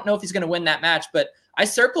 I don't know if he's going to win that match, but I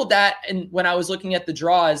circled that. And when I was looking at the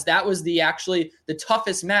draws, that was the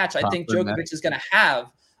toughest match I think Djokovic is going to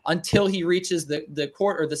have until he reaches the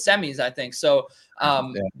court or the semis, I think. So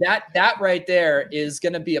that right there is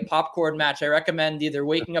going to be a popcorn match. I recommend either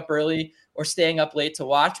waking up early or staying up late to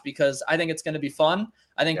watch because I think it's going to be fun.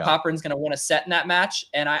 I think Popyrin's going to win a set in that match.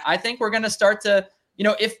 And I think we're going to start to,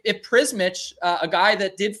 if Prismic, a guy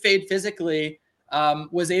that did fade physically,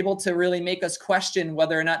 was able to really make us question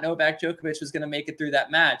whether or not Novak Djokovic was going to make it through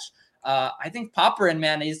that match. I think Popyrin,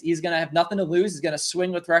 man, he's going to have nothing to lose. He's going to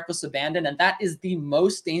swing with reckless abandon. And that is the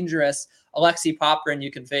most dangerous Alexei Popyrin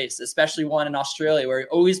you can face, especially one in Australia where he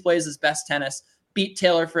always plays his best tennis. Beat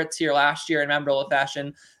Taylor Fritz here last year in memorable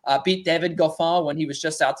fashion. Beat David Goffin when he was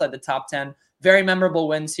just outside the top 10. Very memorable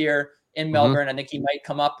wins here in Melbourne. I think he might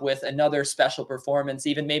come up with another special performance,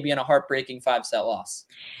 even maybe in a heartbreaking 5-set loss.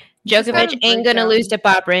 Djokovic ain't going to lose to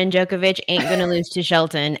Popyrin. Djokovic ain't going to lose to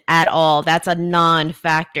Shelton at all. That's a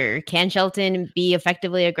non-factor. Can Shelton be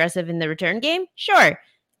effectively aggressive in the return game? Sure.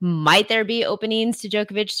 Might there be openings to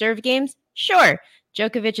Djokovic serve games? Sure.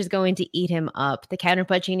 Djokovic is going to eat him up. The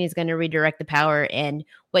counterpunching is going to redirect the power. And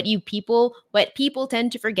what people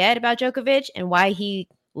tend to forget about Djokovic and why he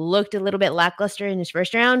looked a little bit lackluster in his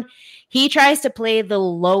first round, he tries to play the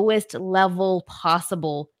lowest level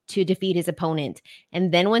possible to defeat his opponent.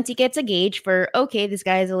 And then once he gets a gauge for, okay, this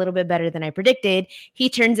guy is a little bit better than I predicted, he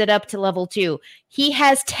turns it up to level 2. He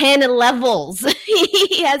has 10 levels.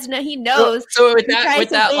 He knows. So with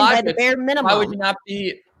that logic, the bare minimum. Why would you not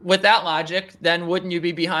be, with that logic, then wouldn't you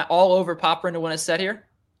be behind all over Popyrin to win a set here?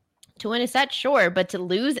 To win a set, sure, but to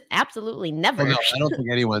lose, absolutely never. Well, no, I don't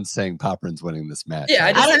think anyone's saying Popyrin's winning this match. Yeah,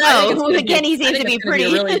 I don't know. Kenny seems to be pretty.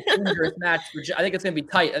 A really dangerous match. I think it's going to be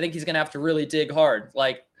tight. I think he's going to have to really dig hard.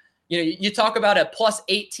 Like, you talk about a plus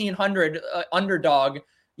 1,800 underdog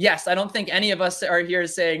yes, I don't think any of us are here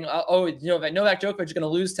saying, Novak Djokovic is going to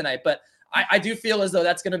lose tonight, but I do feel as though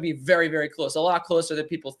that's going to be very, very close, a lot closer than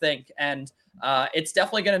people think. And it's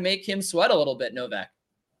definitely going to make him sweat a little bit, Novak.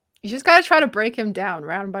 You just got to try to break him down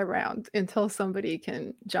round by round until somebody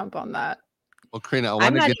can jump on that. Well, Karina,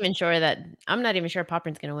 I'm not even sure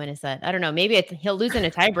Popyrin's going to win a set. I don't know. Maybe he'll lose in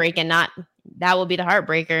a tiebreak and that will be the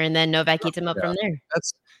heartbreaker. And then Novak eats him up from there.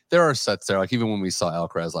 There are sets there. Like even when we saw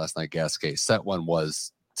Alcaraz last night, Gasquet, set one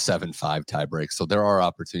was 7-5 tiebreak. So there are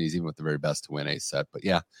opportunities even with the very best to win a set. But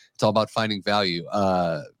yeah, it's all about finding value.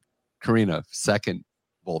 Karina, second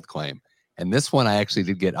bold claim. And this one I actually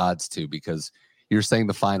did get odds to because you're saying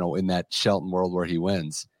the final in that Shelton world where he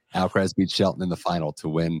wins. Alcaraz beats Shelton in the final to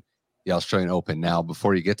win the Australian Open. Now,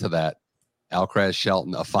 before you get to that, Alcaraz,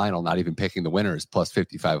 Shelton, a final, not even picking the winners, plus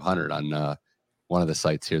 5,500 on one of the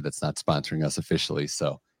sites here that's not sponsoring us officially.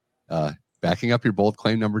 So backing up your bold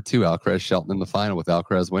claim number 2, Alcaraz, Shelton in the final with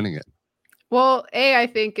Alcaraz winning it. Well, I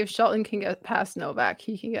think if Shelton can get past Novak,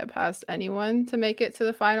 he can get past anyone to make it to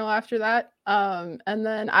the final after that. And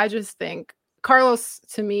then I just think Carlos,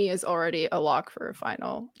 to me, is already a lock for a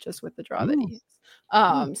final just with the draw that he is.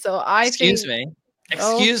 So I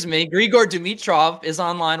Excuse me, Grigor Dimitrov is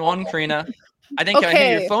on line 1, Karina. I think I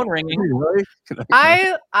hear your phone ringing.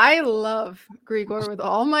 I love Grigor with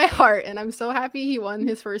all my heart, and I'm so happy he won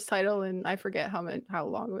his first title in I forget how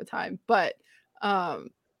long of a time. But come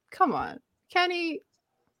on, Kenny.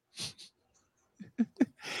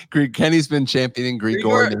 Kenny's been championing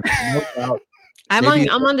Grigor. I'm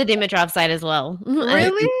on the Dimitrov side as well.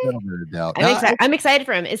 Really? I'm excited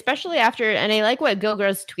for him, especially after, and I like what Gil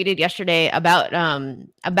Gross tweeted yesterday about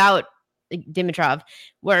Dimitrov,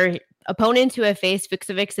 where opponents who have faced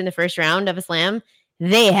Fucsovics in the first round of a slam,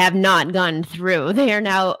 they have not gone through. They are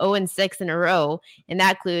now 0-6 in a row, and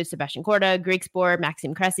that includes Sebastian Korda, Griekspoor,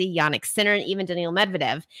 Maxim Cressy, Jannik Sinner, and even Daniil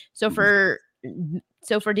Medvedev. So for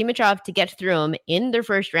Dimitrov to get through him in their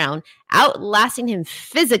first round, outlasting him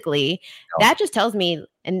phigh, that just tells me,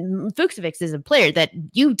 and Fucsovics is a player that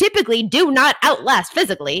you typically do not outlast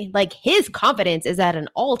physically. Like, his confidence is at an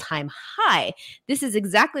all-time high. This is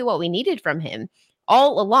exactly what we needed from him.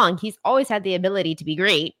 All along, he's always had the ability to be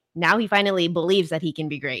great. Now he finally believes that he can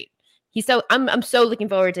be great. I'm so looking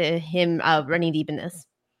forward to him running deep in this.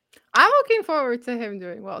 I'm looking forward to him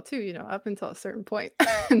doing well too, up until a certain point.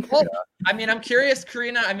 Well, I'm curious,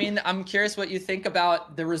 Karina. I'm curious what you think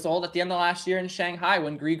about the result at the end of last year in Shanghai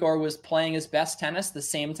when Grigor was playing his best tennis, the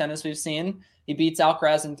same tennis we've seen. He beats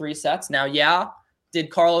Alcaraz in 3 sets. Now, did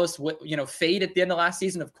Carlos, fade at the end of last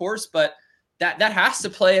season? Of course, but that has to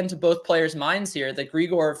play into both players' minds here that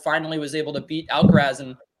Grigor finally was able to beat Alcaraz,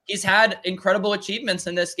 and he's had incredible achievements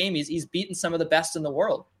in this game. He's beaten some of the best in the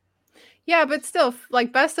world. Yeah, but still,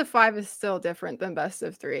 like, best of 5 is still different than best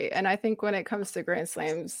of 3. And I think when it comes to Grand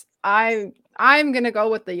Slams, I'm going to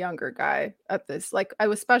go with the younger guy at this,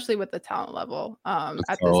 especially with the talent level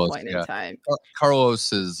at Carlos, this point in time.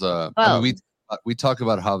 Carlos is, we talk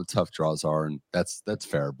about how tough draws are, and that's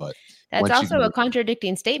fair. But that's also a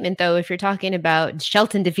contradicting statement, though, if you're talking about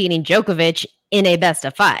Shelton defeating Djokovic in a best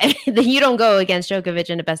of 5. You don't go against Djokovic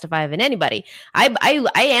in a best of 5 in anybody. I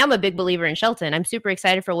am a big believer in Shelton. I'm super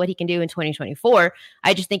excited for what he can do in 2024.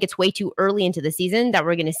 I just think it's way too early into the season that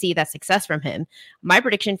we're going to see that success from him. My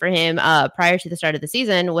prediction for him prior to the start of the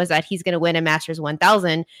season was that he's going to win a Masters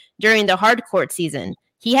 1000 during the hard court season.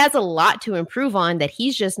 He has a lot to improve on that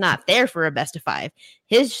he's just not there for a best of 5.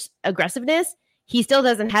 His aggressiveness, he still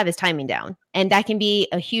doesn't have his timing down. And that can be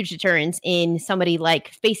a huge deterrence in facing somebody like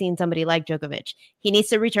Djokovic. He needs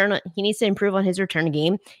to improve on his return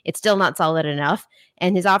game. It's still not solid enough.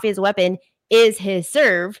 And his offensive weapon is his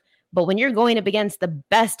serve. But when you're going up against the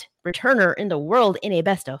best returner in the world in a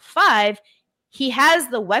best of 5, he has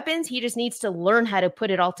the weapons. He just needs to learn how to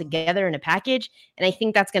put it all together in a package. And I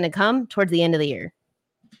think that's going to come towards the end of the year.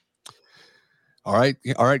 All right,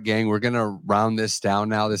 gang. We're gonna round this down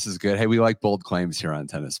now. This is good. Hey, we like bold claims here on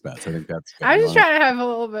Tennis Bets. I think that's good. I'm just trying to have a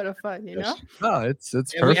little bit of fun, No, it's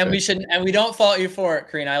perfect. And we don't fault you for it,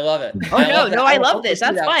 Karina. I love it. Oh I love this.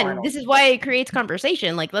 That's fun. Final. This is why it creates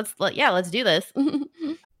conversation. Like let's do this.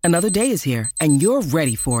 Another day is here, and you're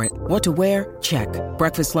ready for it. What to wear? Check.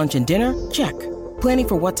 Breakfast, lunch, and dinner? Check. Planning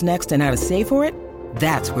for what's next and how to save for it?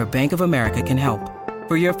 That's where Bank of America can help.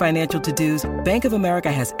 For your financial to-dos, Bank of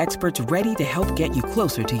America has experts ready to help get you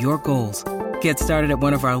closer to your goals. Get started at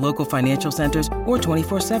one of our local financial centers or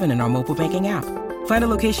 24/7 in our mobile banking app. Find a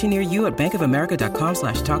location near you at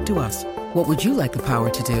bankofamerica.com/talktous. What would you like the power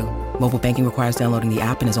to do? Mobile banking requires downloading the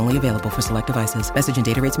app and is only available for select devices. Message and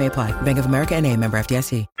data rates may apply. Bank of America NA, member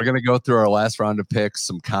FDIC. We're going to go through our last round of picks,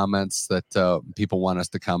 some comments that people want us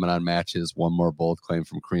to comment on matches. One more bold claim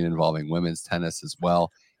from Karina involving women's tennis as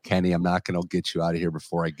well. Kenny, I'm not going to get you out of here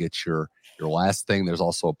before I get your last thing. There's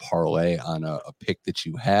also a parlay on a pick that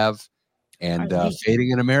you have, and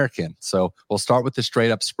fading an American. So we'll start with the straight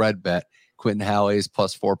up spread bet. Quentin Halys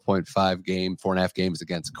plus 4.5 games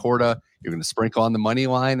against Korda. You're going to sprinkle on the money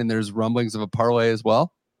line, and there's rumblings of a parlay as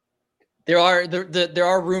well. There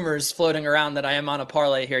are rumors floating around that I am on a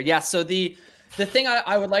parlay here. Yeah. So the thing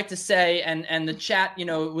I would like to say, and the chat,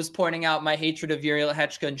 was pointing out my hatred of Yuri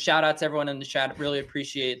Lehechka, and shout out to everyone in the chat. Really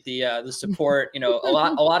appreciate the support. A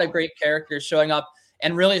lot of great characters showing up,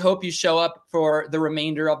 and really hope you show up for the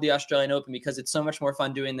remainder of the Australian Open, because it's so much more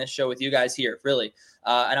fun doing this show with you guys here, really.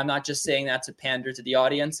 And I'm not just saying that to pander to the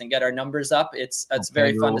audience and get our numbers up. It's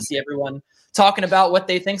very fun to see everyone talking about what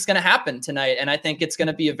they think is going to happen tonight. And I think it's going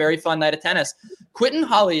to be a very fun night of tennis. Quentin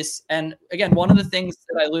Halys, and again, one of the things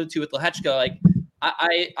that I alluded to with Lehechka, like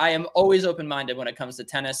I am always open-minded when it comes to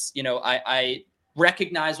tennis. I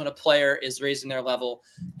recognize when a player is raising their level.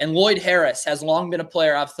 And Lloyd Harris has long been a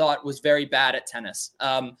player I've thought was very bad at tennis.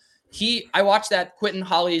 I watched that Quentin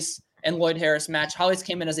Halys and Lloyd Harris match. Halys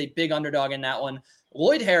came in as a big underdog in that one.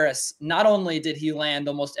 Lloyd Harris, not only did he land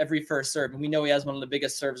almost every first serve, and we know he has one of the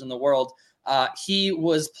biggest serves in the world, he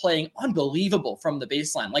was playing unbelievable from the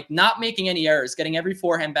baseline, like not making any errors, getting every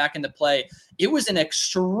forehand back into play. It was an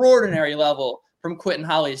extraordinary level from Quentin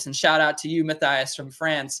Halys, and shout out to you, Matthias, from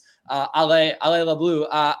France. Allez la Bleu.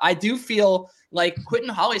 I do feel like Quentin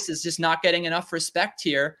Halys is just not getting enough respect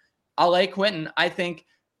here. Allez, Quentin. I think,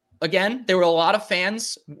 again, there were a lot of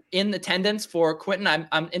fans in attendance for Quentin.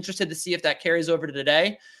 I'm interested to see if that carries over to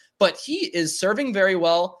today, but he is serving very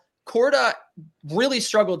well. Korda really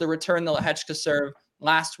struggled to return the Lehechka serve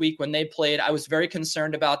last week when they played. I was very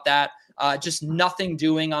concerned about that. Just nothing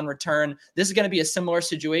doing on return. This is going to be a similar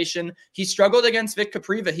situation. He struggled against Vic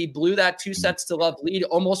Capriva. He blew that 2-0 lead,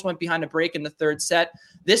 almost went behind a break in the third set.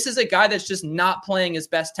 This is a guy that's just not playing his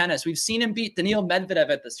best tennis. We've seen him beat Daniil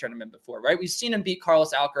Medvedev at this tournament before, right? We've seen him beat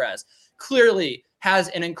Carlos Alcaraz. Clearly has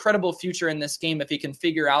an incredible future in this game if he can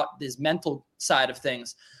figure out his mental side of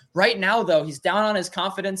things. Right now, though, he's down on his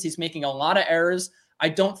confidence. He's making a lot of errors. I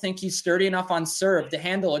don't think he's sturdy enough on serve to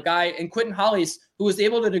handle a guy in Quentin Halys who was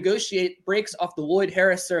able to negotiate breaks off the Lloyd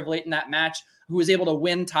Harris serve late in that match, who was able to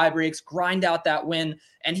win tie breaks, grind out that win.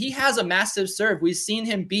 And he has a massive serve. We've seen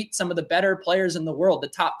him beat some of the better players in the world, the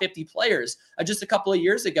top 50 players. Just a couple of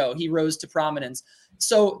years ago, he rose to prominence.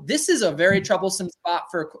 So this is a very troublesome spot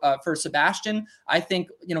for Sebastian. I think,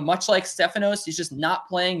 much like Stefanos, he's just not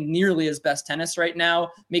playing nearly his best tennis right now,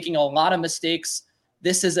 making a lot of mistakes.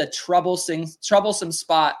 This is a troublesome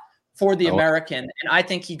spot for the American. And I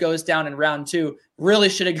think he goes down in round 2. Really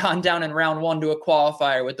should have gone down in round 1 to a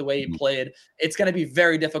qualifier with the way he played. It's going to be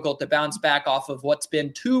very difficult to bounce back off of what's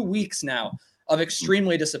been 2 weeks now of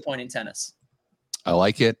extremely disappointing tennis. I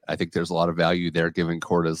like it. I think there's a lot of value there given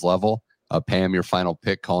Korda's level. Pam, your final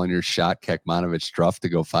pick, calling your shot, Kekmanovic Struff to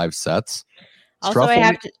go 5 sets. Also,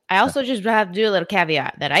 I also just have to do a little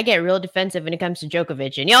caveat that I get real defensive when it comes to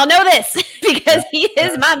Djokovic, and y'all know this because he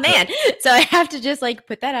is my man. So I have to just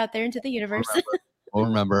put that out there into the universe. We'll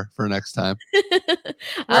remember for next time. We're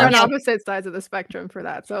on opposite sides of the spectrum for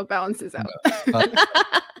that, so it balances out.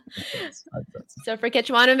 So for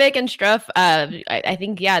Kecmanovic and Struff, I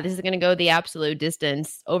think, this is going to go the absolute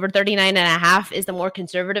distance. Over 39.5 is the more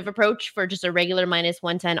conservative approach for just a regular minus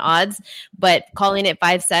 110 odds, but calling it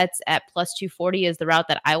 5 sets at plus 240 is the route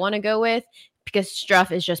that I want to go with, because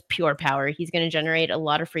Struff is just pure power. He's going to generate a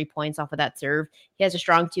lot of free points off of that serve. He has a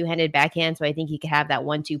strong two-handed backhand, so I think he could have that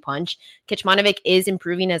 1-2 punch. Kecmanovic is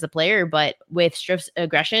improving as a player, but with Struff's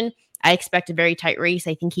aggression, I expect a very tight race.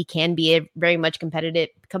 I think he can be very much competitive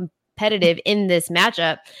in this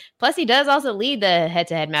matchup. Plus, he does also lead the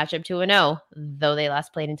head-to-head matchup 2-0, though they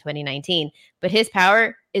last played in 2019. But his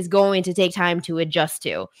power is going to take time to adjust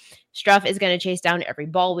to. Struff is going to chase down every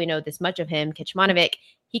ball. We know this much of him. Kecmanovic,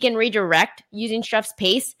 he can redirect using Struff's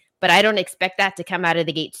pace, but I don't expect that to come out of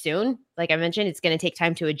the gate soon. Like I mentioned, it's going to take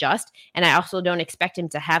time to adjust. And I also don't expect him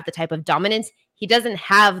to have the type of dominance. He doesn't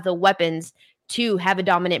have the weapons to have a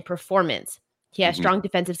dominant performance. He has strong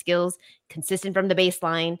defensive skills, consistent from the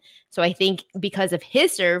baseline. So I think because of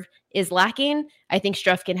his serve is lacking, I think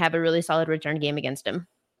Struff can have a really solid return game against him.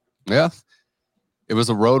 Yeah. It was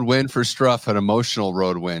a road win for Struff, an emotional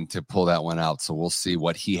road win to pull that one out. So we'll see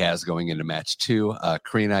what he has going into match 2.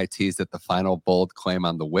 Karina, I teased at the final bold claim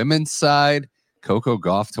on the women's side. Coco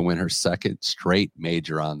Gauff to win her second straight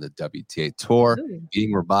major on the WTA Tour,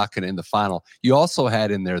 beating Rybakina in the final. You also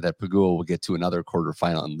had in there that Pegula will get to another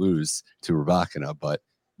quarterfinal and lose to Rybakina, but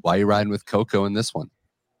why are you riding with Coco in this one?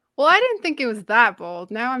 Well, I didn't think it was that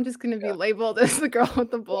bold. Now I'm just going to be labeled as the girl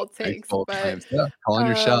with the bold takes. But calling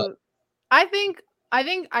your shot. I think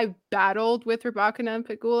I battled with Rybakina and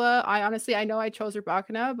Pegula. I know I chose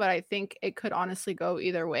Rybakina, but I think it could honestly go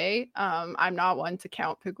either way. I'm not one to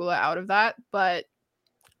count Pegula out of that, but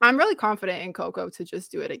I'm really confident in Coco to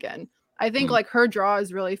just do it again. I think like her draw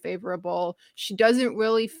is really favorable. She doesn't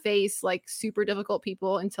really face like super difficult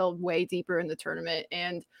people until way deeper in the tournament.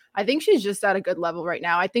 And I think she's just at a good level right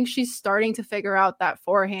now. I think she's starting to figure out that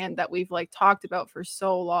forehand that we've like talked about for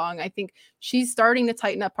so long. I think she's starting to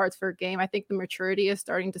tighten up parts of her game. I think the maturity is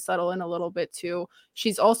starting to settle in a little bit too.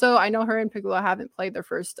 She's also, I know her and Pegula haven't played their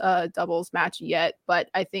first doubles match yet, but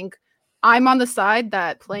I think I'm on the side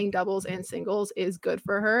that playing doubles and singles is good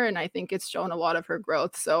for her, and I think it's shown a lot of her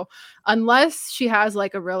growth. So unless she has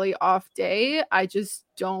like a really off day, I just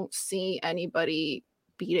don't see anybody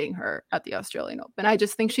beating her at the Australian Open. I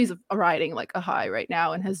just think she's riding like a high right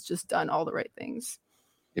now and has just done all the right things.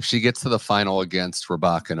 If she gets to the final against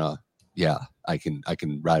Rybakina, yeah, I can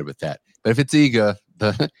ride with that. But if it's Iga,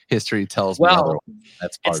 the history tells me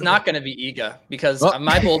that's part it's not going to be Iga because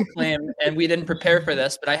my bold claim, and we didn't prepare for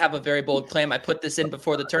this, but I have a very bold claim. I put this in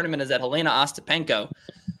before the tournament, is that Helena Ostapenko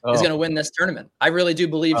is going to win this tournament. I really do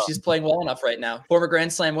believe she's playing well enough right now. Former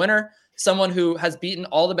Grand Slam winner, someone who has beaten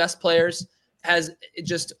all the best players, has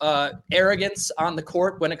just arrogance on the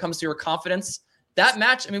court when it comes to her confidence. That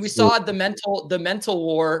match, I mean, we saw the mental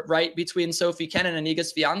war, right, between Sophie Kenin and Iga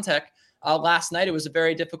Swiatek last night. It was a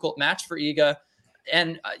very difficult match for Iga.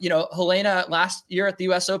 And, Helena last year at the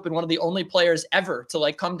US Open, one of the only players ever to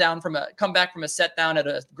like come back from a set down at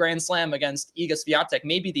a Grand Slam against Iga Swiatek,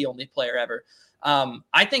 maybe the only player ever.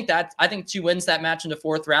 I think she wins that match in the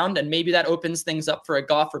fourth round, and maybe that opens things up for a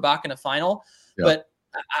Gauff-Rybakina final. Yeah. But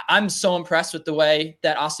I'm so impressed with the way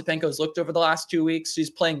that Ostapenko's looked over the last 2 weeks.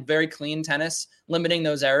 She's playing very clean tennis, limiting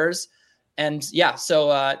those errors. And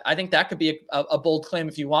so I think that could be a bold claim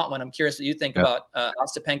if you want one. I'm curious what you think about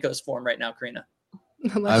Ostapenko's form right now, Karina.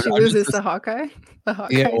 Unless she loses to Hawkeye.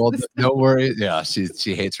 Yeah, well, no worries. Yeah,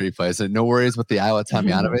 she hates replays. And no worries with the Ayla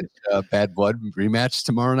Tomljanovic bad blood rematch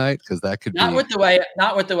tomorrow night, because that could not with the way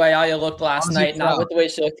Ayla looked last night, not with the way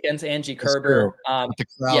she looked against Angie Kerber. The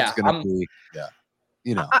crowd's gonna be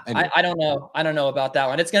anyway. I don't know. I don't know about that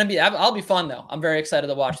one. It's going to be, I'll be fun though. I'm very excited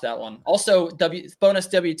to watch that one. Also, bonus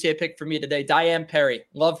WTA pick for me today, Diane Perry.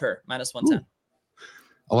 Love her. -110. Ooh.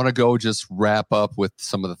 I want to go just wrap up with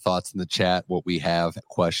some of the thoughts in the chat, what we have,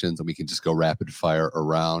 questions, and we can just go rapid fire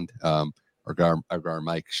around. Our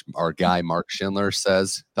guy, Mark Schindler,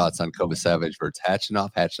 says thoughts on Kovacevic versus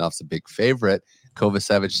Khachanov. Khachanoff's a big favorite.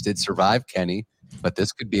 Kovacevic did survive Kenny, but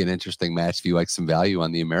this could be an interesting match if you like some value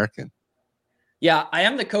on the American. Yeah, I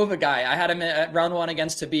am the Kova guy. I had him at round one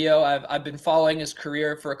against Tabio. I've been following his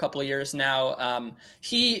career for a couple of years now.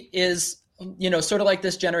 He is, sort of like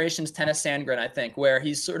this generation's Tennis Sandgren, I think, where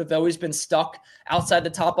he's sort of always been stuck outside the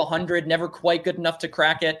top 100, never quite good enough to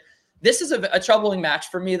crack it. This is a troubling match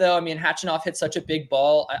for me, though. I mean, Khachanov hit such a big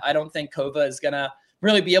ball. I don't think Kova is going to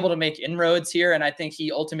really be able to make inroads here, and I think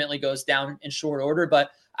he ultimately goes down in short order. But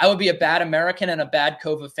I would be a bad American and a bad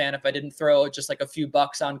Kova fan if I didn't throw just like a few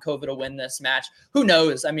bucks on Kova to win this match. Who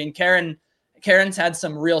knows? I mean, Karen's had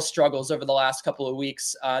some real struggles over the last couple of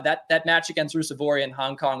weeks. That match against Ruusuvuori in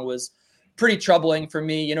Hong Kong was pretty troubling for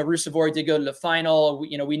me. Ruusuvuori did go to the final.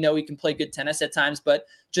 We know he can play good tennis at times, but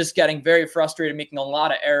just getting very frustrated, making a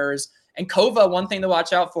lot of errors. And Kova, one thing to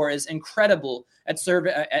watch out for, is incredible at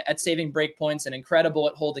saving break points and incredible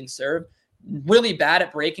at holding serve. Really bad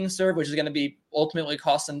at breaking serve, which is going to be ultimately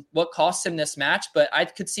what costs him this match. But I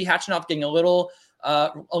could see Khachanov getting a little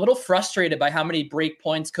frustrated by how many break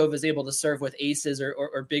points Kova is able to serve with aces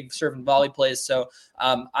or big serve and volley plays. So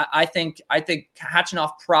I think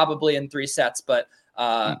Khachanov probably in 3 sets, but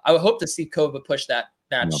I would hope to see Kova push that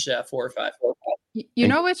match 4 or 5. You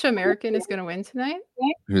know which American is going to win tonight?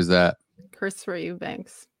 Who's that? Christopher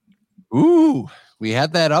Eubanks. Ooh, we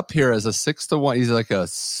had that up here as a 6-1. He's like a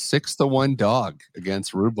 6-1 dog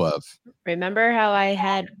against Rublev. Remember how I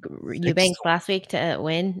had Eubanks last week to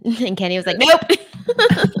win, and Kenny was like, "Nope."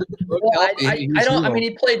 He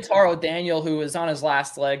played Taro Daniel, who was on his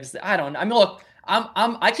last legs. Look,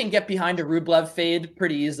 I can get behind a Rublev fade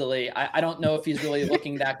pretty easily. I don't know if he's really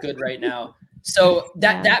looking that good right now. So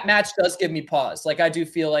that match does give me pause. Like, I do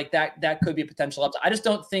feel like that could be a potential upside. I just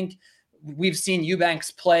don't think we've seen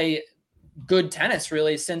Eubanks play good tennis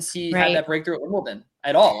really since he had that breakthrough at Wimbledon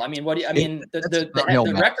at all. I mean,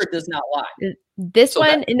 the record does not lie. This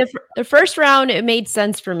one in the first round, it made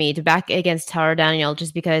sense for me to back against Taro Daniel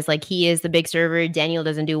just because like he is the big server. Daniel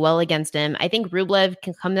doesn't do well against him. I think Rublev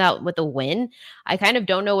can come out with a win. I kind of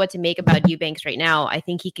don't know what to make about Eubanks right now. I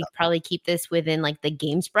think he could probably keep this within like the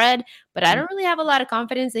game spread, but I don't really have a lot of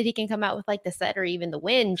confidence that he can come out with like the set or even the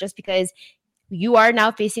win just because you are now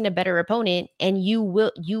facing a better opponent, and he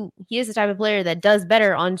is the type of player that does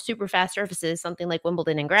better on super fast surfaces, something like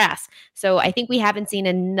Wimbledon and grass. So I think we haven't seen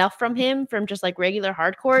enough from him from just like regular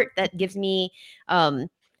hard court that gives me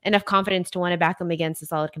enough confidence to want to back him against a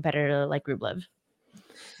solid competitor like Rublev.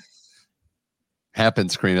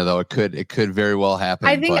 Happens, Karina, though. It could very well happen.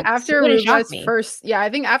 I think after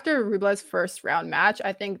Rublev's first round match,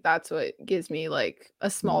 I think that's what gives me like a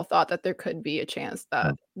small thought that there could be a chance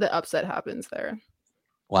that the upset happens there.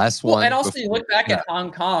 Last one. And also you look back at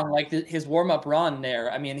Hong Kong, like his warm-up run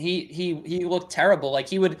there. I mean, he looked terrible. Like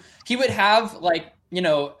he would have like, you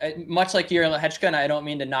know, much like Jiří Lehečka, and I don't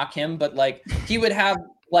mean to knock him, but like he would have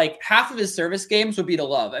like half of his service games would be to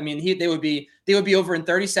love. I mean, they would be over in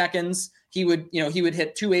 30 seconds. He would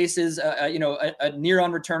hit two aces, a near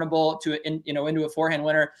unreturnable into a forehand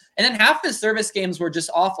winner. And then half his service games were just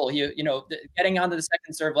awful. Getting onto the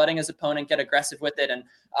second serve, letting his opponent get aggressive with it and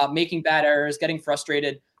making bad errors, getting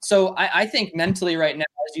frustrated. So I think mentally right now,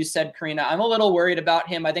 as you said, Karina, I'm a little worried about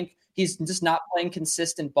him. I think he's just not playing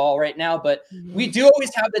consistent ball right now, but we do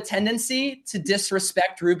always have the tendency to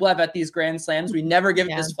disrespect Rublev at these Grand Slams. We never give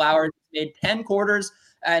him his flowers. He made 10 quarters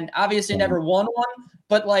and obviously never won one,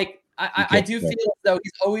 but like, I do feel as though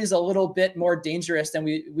he's always a little bit more dangerous than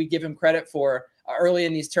we give him credit for early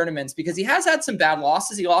in these tournaments because he has had some bad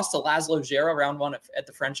losses. He lost to Laszlo Djere round one at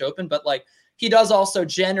the French Open, but like he does also,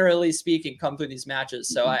 generally speaking, come through these matches.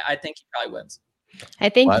 So I think he probably wins. I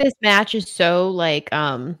think this match is so like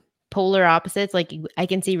polar opposites. Like I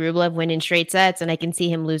can see Rublev win in straight sets and I can see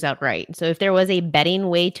him lose outright. So if there was a betting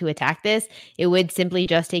way to attack this, it would simply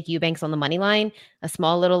just take Eubanks on the money line, a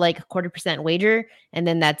small little like 0.25% wager, and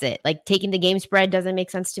then that's it. Like taking the game spread doesn't make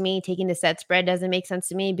sense to me. Taking the set spread doesn't make sense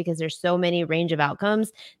to me because there's so many range of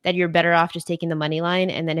outcomes that you're better off just taking the money line.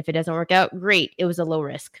 And then if it doesn't work out, great. It was a low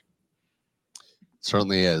risk.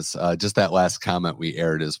 Certainly is. Just that last comment we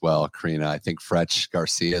aired as well, Karina. I think Fretch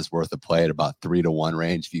Garcia is worth a play at about 3-1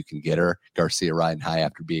 range if you can get her. Garcia riding high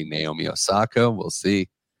after beating Naomi Osaka. We'll see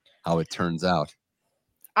how it turns out.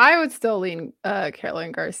 I would still lean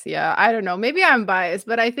Caroline Garcia. I don't know. Maybe I'm biased,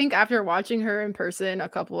 but I think after watching her in person a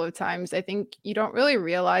couple of times, I think you don't really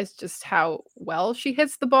realize just how well she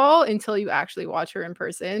hits the ball until you actually watch her in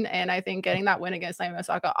person. And I think getting that win against Naomi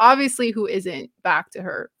Osaka, obviously who isn't back to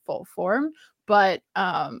her full form, but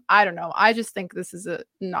I don't know. I just think this is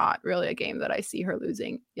not really a game that I see her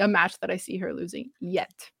losing, a match that I see her losing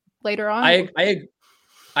yet. Later on,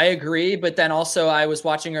 I agree, but then also I was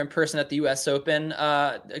watching her in person at the U.S. Open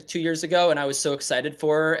 2 years ago, and I was so excited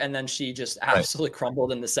for her, and then she just absolutely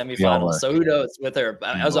crumbled in the semifinals. So who knows with her,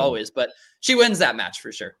 as always, but she wins that match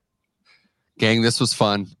for sure. Gang, this was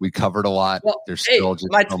fun. We covered a lot. Well, there's still just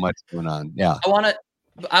so much going on. Yeah,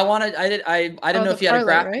 I didn't know if you had a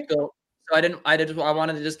graphic, right? So I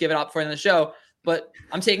wanted to just give it up for in the show, but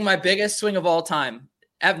I'm taking my biggest swing of all time.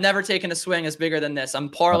 I've never taken a swing as bigger than this. I'm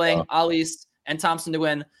parlaying Alice and Thompson to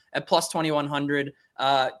win at plus 2,100.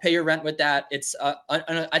 Pay your rent with that. It's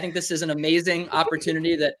I think this is an amazing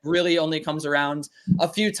opportunity that really only comes around a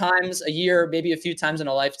few times a year, maybe a few times in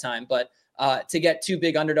a lifetime. But to get two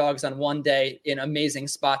big underdogs on one day in amazing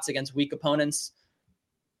spots against weak opponents,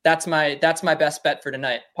 that's my best bet for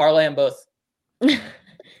tonight. Parlay them both.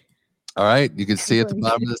 All right. You can see at the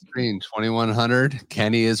bottom of the screen, 2,100.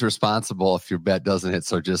 Kenny is responsible if your bet doesn't hit.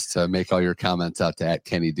 So just make all your comments out to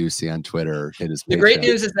 @KennyDucey on Twitter. Or hit his the great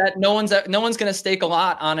news is that no one's going to stake a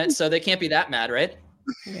lot on it. So they can't be that mad, right?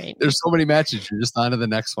 There's so many matches. You're just on to the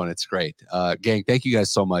next one. It's great. Gang, thank you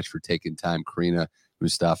guys so much for taking time. Karina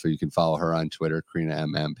Mustafa, you can follow her on Twitter. Karina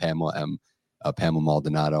MM, Pamela M, Pamela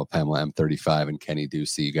Maldonado, Pamela M35, and Kenny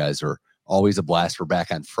Ducey. You guys are always a blast. We're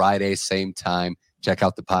back on Friday, same time. Check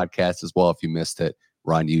out the podcast as well if you missed it.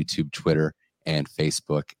 We're on YouTube, Twitter, and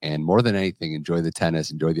Facebook. And more than anything, enjoy the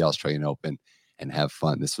tennis, enjoy the Australian Open, and have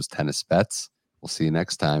fun. This was Tennis Bets. We'll see you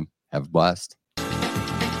next time. Have a blast.